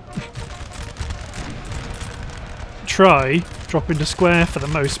try drop into square for the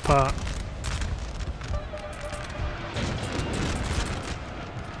most part.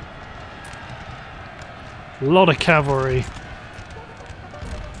 A lot of cavalry.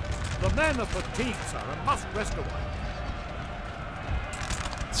 The men are fatigued, sir, and must rest awhile.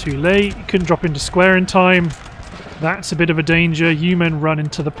 Too late. Couldn't drop into square in time. That's a bit of a danger. You men run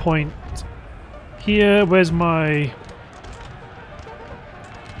into the point. Here, where's my...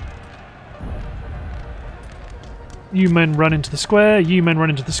 You men run into the square, you men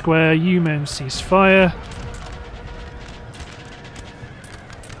run into the square, you men cease fire.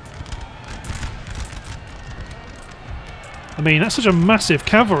 I mean, that's such a massive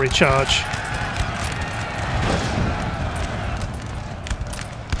cavalry charge.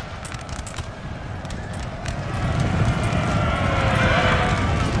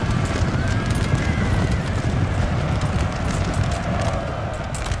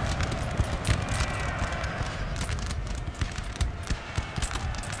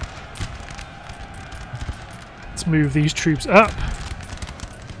 Let's move these troops up.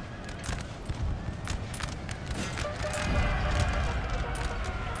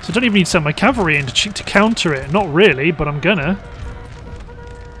 So I don't even need to send my cavalry in to counter it. Not really, but I'm gonna.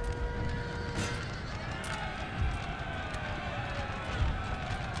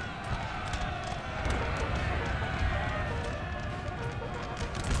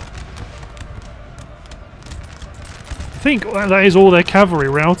 I think that is all their cavalry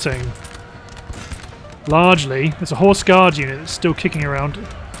routing. Largely. There's a horse guard unit that's still kicking around.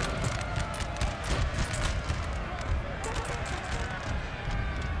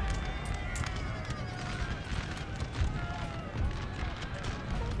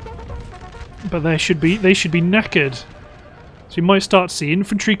 But they should be knackered. So you might start to see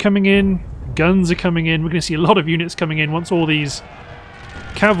infantry coming in, guns are coming in. We're going to see a lot of units coming in once all these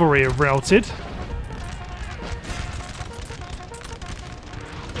cavalry are routed.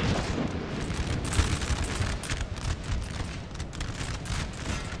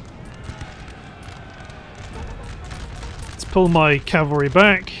 Pull my cavalry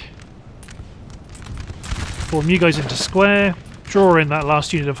back. Form you guys into square. Draw in that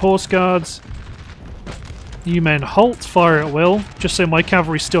last unit of horse guards. You men halt, fire at will, just so my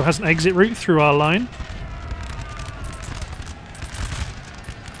cavalry still has an exit route through our line.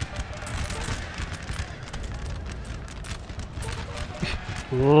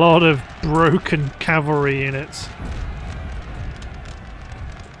 A lot of broken cavalry units.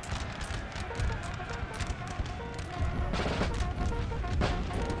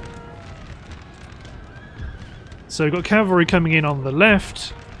 So we've got cavalry coming in on the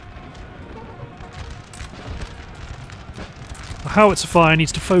left. The howitzer fire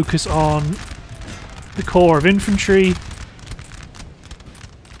needs to focus on the core of infantry.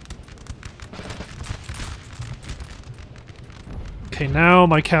 Okay, now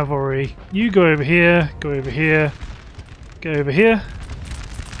my cavalry. You go over here, go over here, go over here.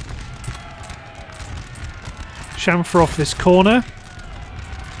 Chamfer off this corner.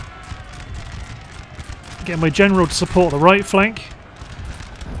 Get my general to support the right flank.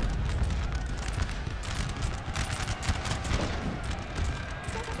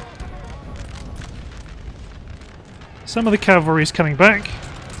 Some of the cavalry is coming back.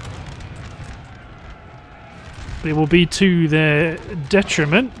 But it will be to their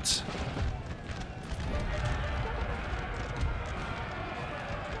detriment.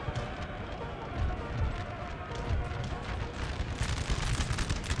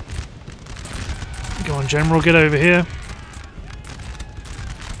 Go on, General, get over here.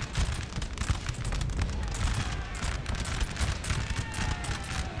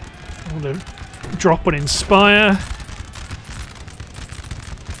 I'm going to drop an Inspire.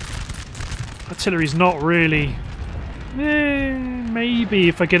 Artillery's not really... maybe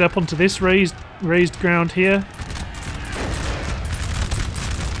if I get up onto this raised ground here.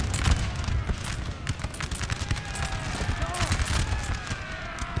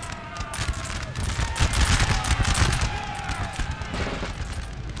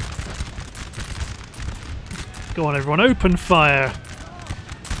 Go on everyone, open fire!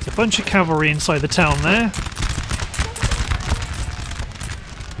 There's a bunch of cavalry inside the town there.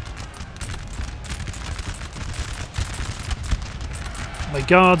 My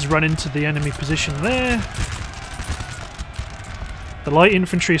guards run into the enemy position there. The light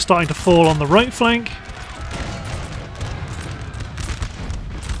infantry is starting to fall on the right flank.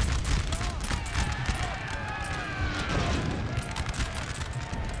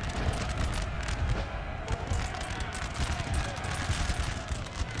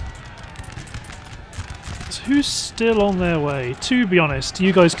 So who's still on their way? To be honest,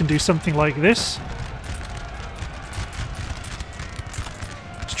 you guys can do something like this.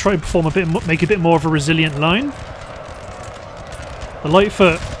 Try and perform a bit, make a bit more of a resilient line. The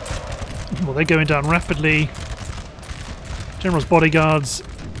Lightfoot, well, they're going down rapidly. General's bodyguards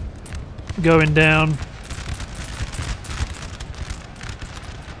going down.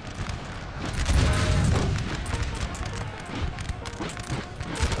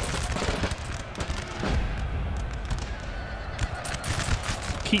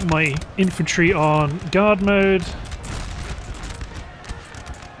 Keep my infantry on guard mode.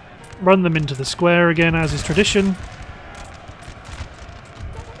 Run them into the square again, as is tradition.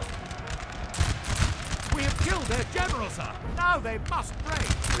 We have killed their general, sir. Now they must break.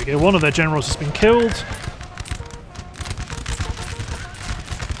 There we go, one of their generals has been killed.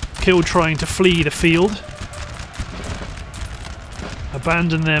 Killed trying to flee the field.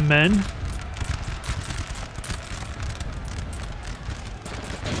 Abandon their men.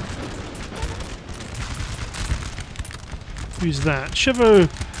 Who's that? Chevaux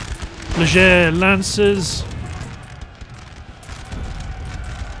Leger Lancers.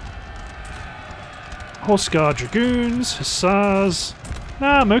 Horse Guard Dragoons. Hussars.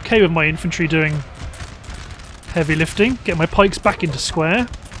 Nah, I'm okay with my infantry doing heavy lifting. Get my pikes back into square.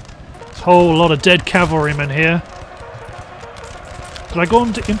 There's a whole lot of dead cavalrymen here.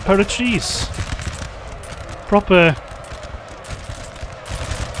 Dragon de Imperatrice. Proper...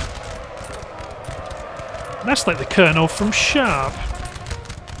 That's like the colonel from Sharp.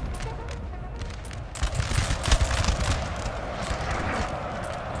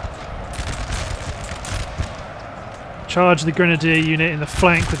 Charge the grenadier unit in the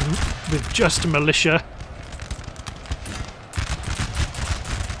flank with just a militia.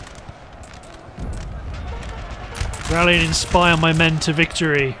 Rally and inspire my men to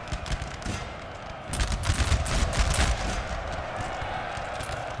victory.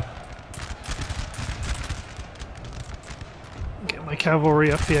 Get my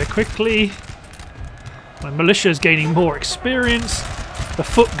cavalry up here quickly. My militia is gaining more experience. The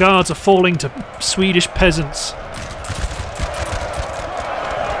foot guards are falling to Swedish peasants.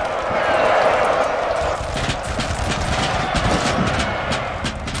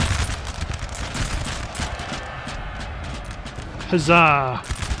 Huzzah!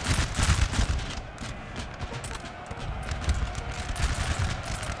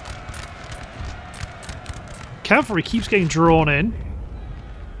 Cavalry keeps getting drawn in.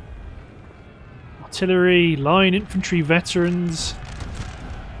 Artillery, line infantry, veterans.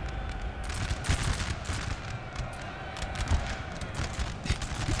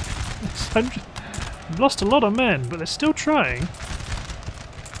 I've lost a lot of men, but they're still trying.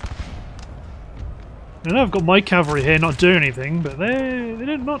 I know I've got my cavalry here not doing anything, but they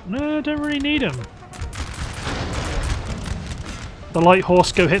don't really need them. The light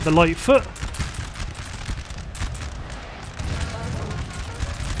horse go hit the light foot.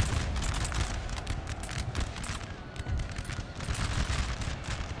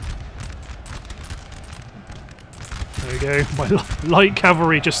 There we go. My light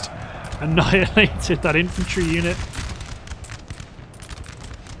cavalry just annihilated that infantry unit.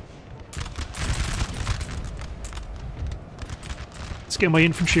 Get my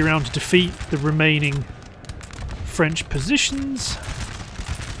infantry around to defeat the remaining French positions.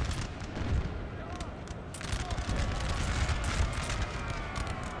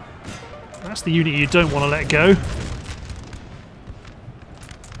 That's the unit you don't want to let go.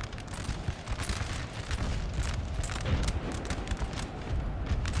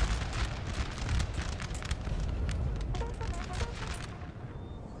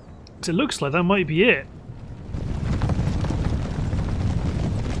 It looks like that might be it.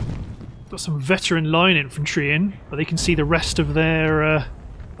 Got some veteran line infantry in, but they can see the rest of their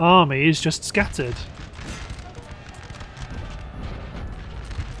army is just scattered.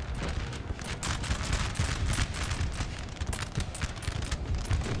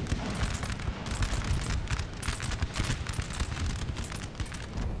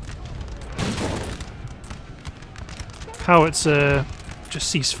 Howitzer,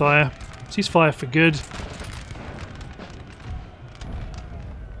 just ceasefire. Ceasefire for good.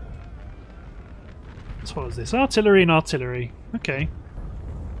 So what is this? Artillery and artillery. Okay.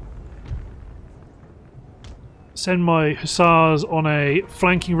 Send my hussars on a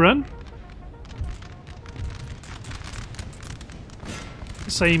flanking run.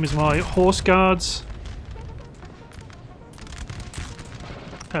 Same as my horse guards.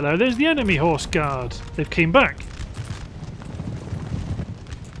 Hello, there's the enemy horse guard. They've came back.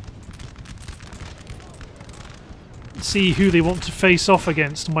 See who they want to face off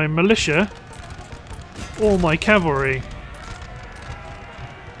against, my militia or my cavalry.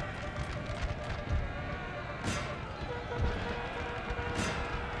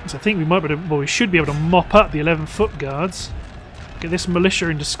 So I think we might be able to, well, we should be able to mop up the 11-foot guards, get this militia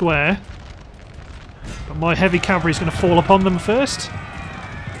into square, but my heavy cavalry is going to fall upon them first.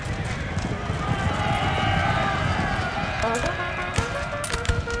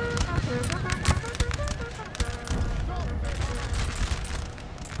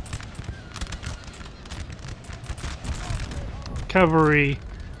 Cavalry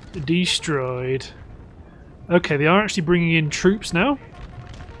destroyed. Okay, they are actually bringing in troops now.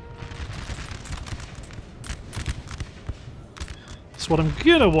 So what I'm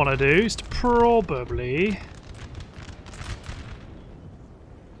gonna want to do is to probably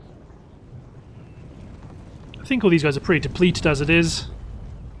I think all these guys are pretty depleted as it is.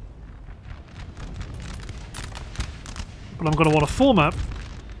 But I'm gonna want to form up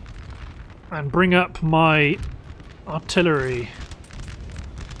and bring up my artillery.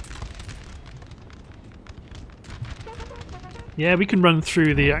 Yeah, we can run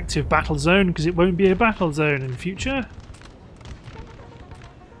through the active battle zone because it won't be a battle zone in future.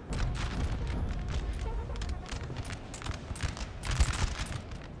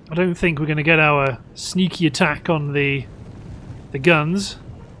 I don't think we're going to get our sneaky attack on the guns.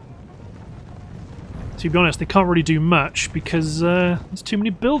 To be honest, they can't really do much because there's too many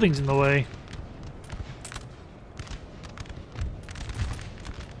buildings in the way.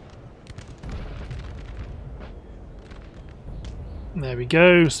 There we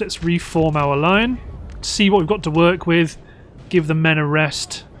go, so let's reform our line, see what we've got to work with, give the men a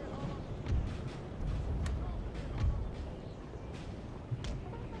rest.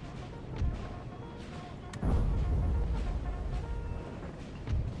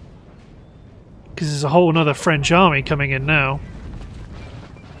 Because there's a whole other French army coming in now.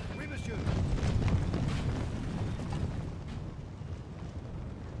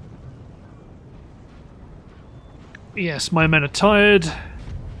 Yes, my men are tired.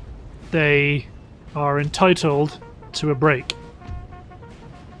 They are entitled to a break.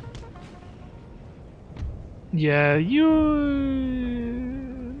 Yeah,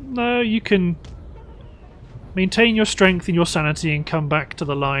 no, you can maintain your strength and your sanity and come back to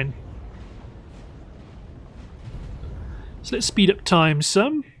the line. So let's speed up time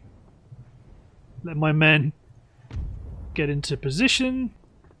some. Let my men get into position.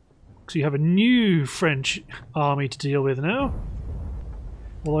 So you have a new French army to deal with now.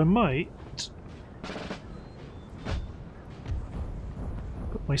 Well, I might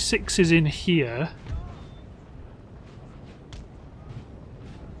put my 6s in here.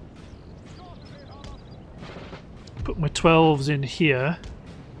 Put my 12s in here.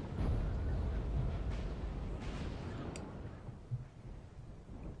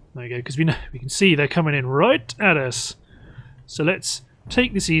 There we go, because we can see they're coming in right at us. So let's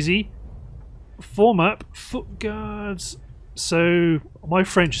take this easy. Form up, foot guards. So my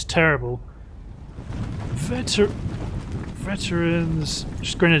French is terrible. Veterans,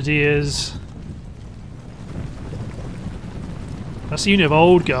 just grenadiers. That's a unit of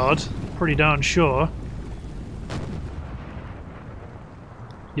old guard, pretty darn sure.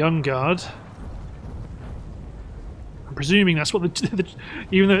 Young guard. I'm presuming that's what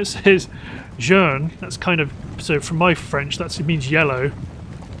even though it says jaune, that's kind of, so from my French it means yellow,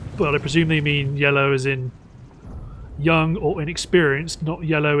 but I presume they mean yellow as in young or inexperienced, not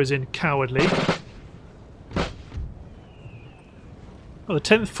yellow as in cowardly. Well, the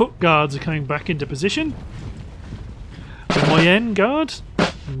 10th foot guards are coming back into position. The moyenne guard,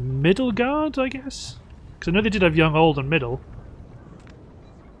 middle guard, I guess, because I know they did have young, old, and middle.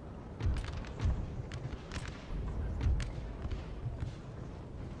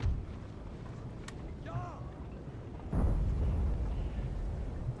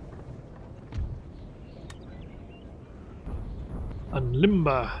 And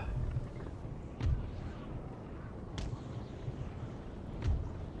limber.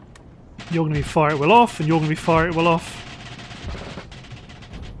 You're going to be fire it well off, and you're going to be fire it well off.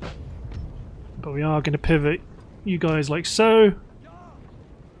 But we are going to pivot you guys like so.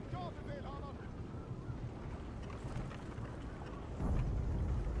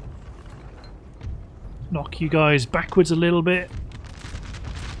 Knock you guys backwards a little bit.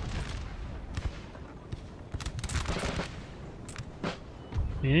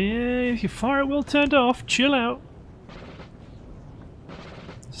 Yeah, your fire well turned off. Chill out.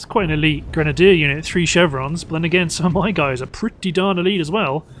 This is quite an elite grenadier unit, 3 chevrons, but then again some of my guys are pretty darn elite as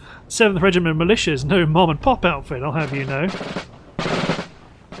well. 7th Regiment Militias, no mom and pop outfit, I'll have you know.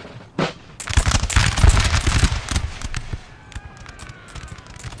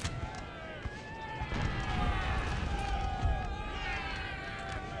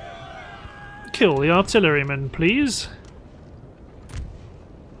 Kill the artillerymen, please.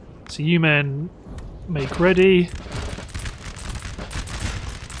 So you men make ready.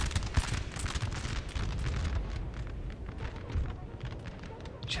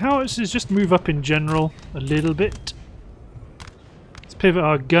 Howitzers just move up in general a little bit. Let's pivot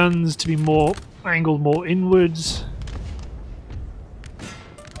our guns to be more angled more inwards.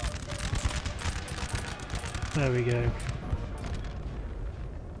 There we go.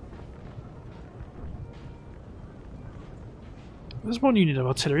 There's 1 unit of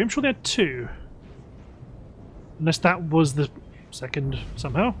artillery. I'm sure they had 2. Unless that was the second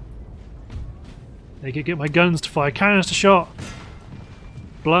somehow. They could get my guns to fire canister shot.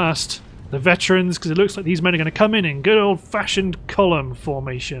 Blast the veterans, because it looks like these men are going to come in good old-fashioned column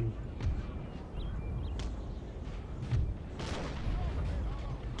formation.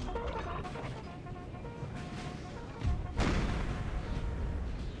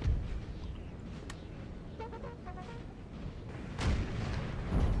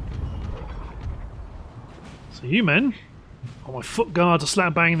 So you men, on my foot guards are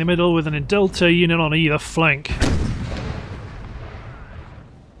slap bang in the middle with an Delta unit on either flank.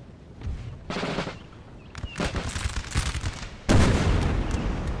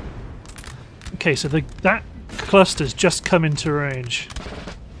 Okay, so that cluster's just come into range.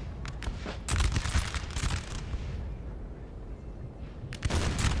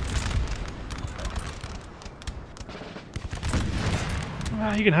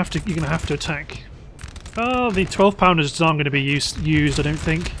 You're gonna have to attack. Oh, the 12-pounders aren't going to be used, I don't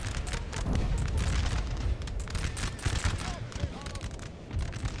think.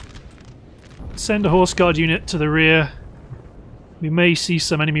 Send a horse guard unit to the rear. We may see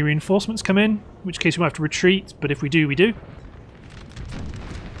some enemy reinforcements come in, in which case we might have to retreat, but if we do, we do.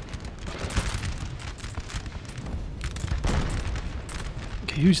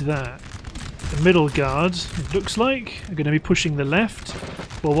 Okay, who's that? The middle guard, it looks like, are going to be pushing the left.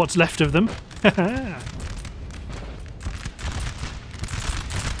 Well, what's left of them.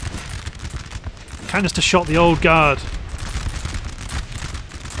 Canister shot the old guard.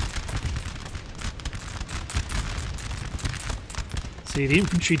 See, the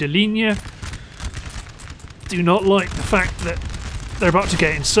infantry de ligne do not like the fact that they're about to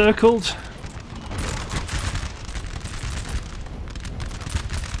get encircled.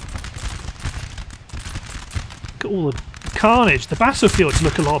 Look at all the carnage. The battlefields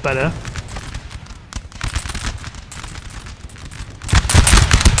look a lot better.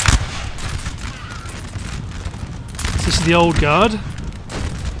 This is the old guard.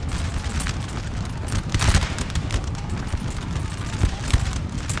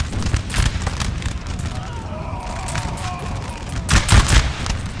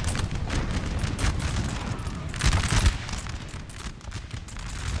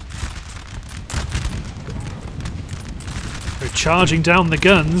 Charging down the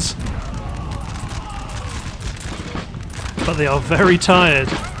guns, but they are very tired.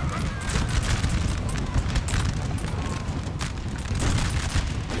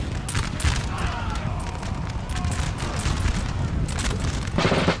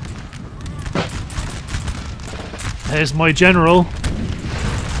 There's my general.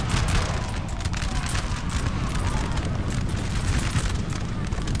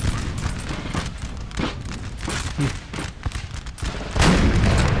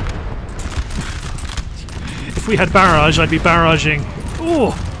 If we had barrage, I'd be barraging.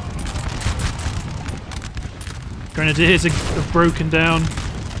 Oh! Grenadiers have broken down.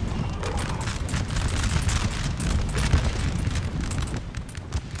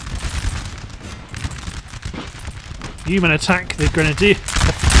 Human attack the grenadier.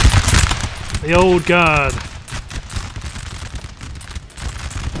 The old guard.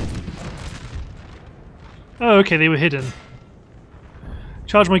 Oh, okay, they were hidden.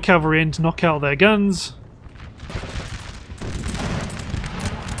 Charge my cavalry in to knock out their guns.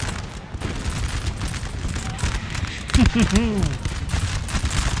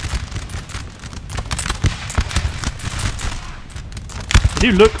 They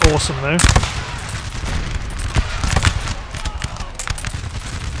do look awesome though.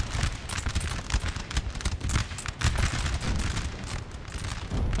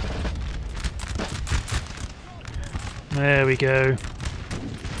 There we go.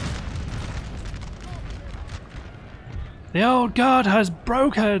 The old guard has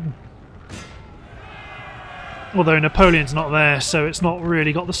broken! Although Napoleon's not there, so it's not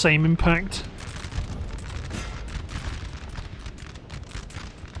really got the same impact.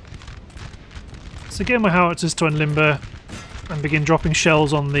 So get my howitzers to unlimber and begin dropping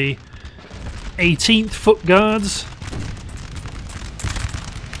shells on the 18th Foot Guards.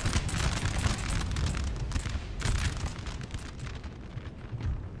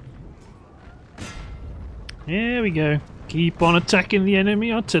 There we go. Keep on attacking the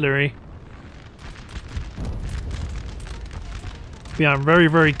enemy artillery. Yeah, I'm very,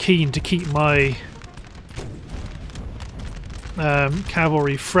 very keen to keep my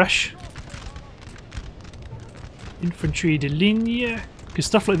cavalry fresh. Infantry de ligne, because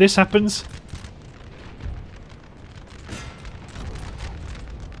stuff like this happens.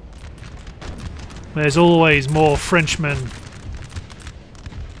 There's always more Frenchmen.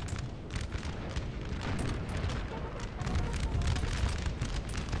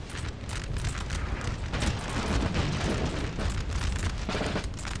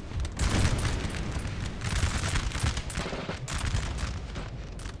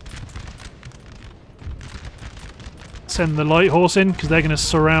 Send the light horse in because they're going to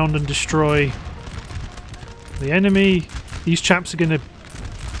surround and destroy the enemy. These chaps are going to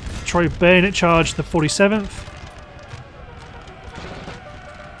try bayonet charge the 47th.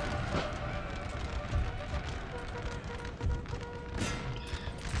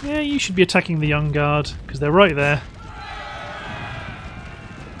 Yeah, you should be attacking the young guard because they're right there.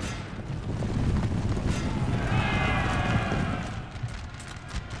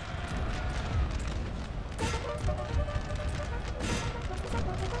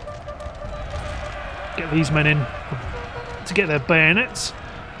 Get these men in to get their bayonets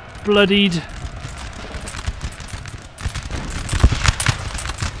bloodied.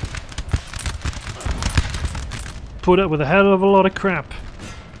 Put up with a hell of a lot of crap.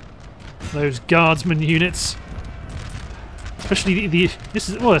 Those guardsman units, especially this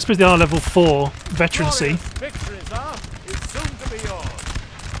is well, I suppose they are level 4 veterancy. Victories are is soon to be yours.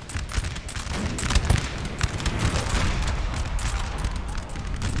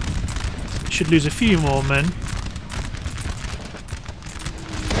 Should lose a few more men.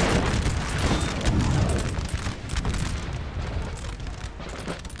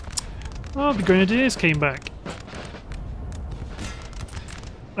 Oh, the grenadiers came back.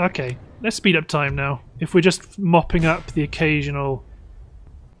 Okay, let's speed up time now. If we're just mopping up the occasional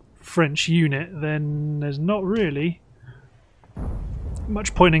French unit, then there's not really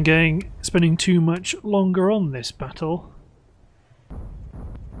much point in spending too much longer on this battle.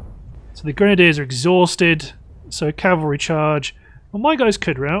 So the grenadiers are exhausted, so a cavalry charge. Well, my guys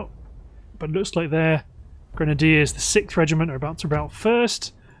could rout, but it looks like their grenadiers, the 6th Regiment, are about to rout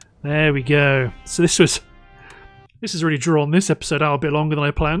first. There we go. So this has really drawn this episode out a bit longer than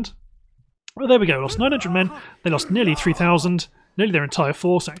I planned. Well, there we go. We lost 900 men. They lost nearly 3,000, nearly their entire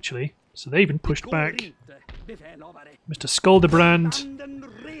force actually. So they've been pushed back. Mr. Skoldebrand, and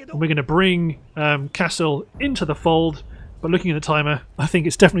we're going to bring Kassel into the fold. But looking at the timer, I think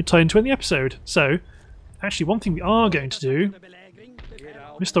it's definitely time to end the episode. So, actually, one thing we are going to do,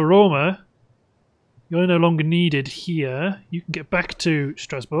 Mr. Roma, you're no longer needed here. You can get back to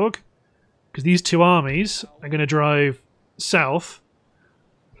Strasbourg, because these two armies are going to drive south.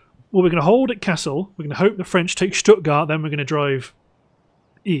 Well, we're going to hold at Kassel. We're going to hope the French take Stuttgart, then we're going to drive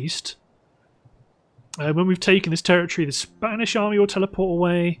east. When we've taken this territory, the Spanish army will teleport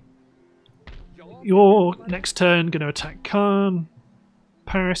away. your next turn going to attack Caen.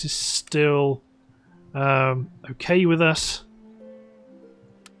 Paris is still okay with us.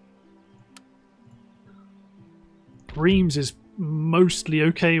 Reims is mostly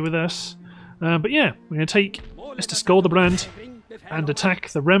okay with us. But yeah, we're going to take Mr. Skolderbrand and attack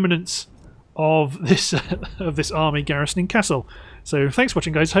the remnants of this army garrisoning castle. So thanks for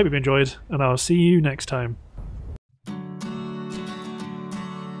watching, guys. Hope you've enjoyed, and I'll see you next time.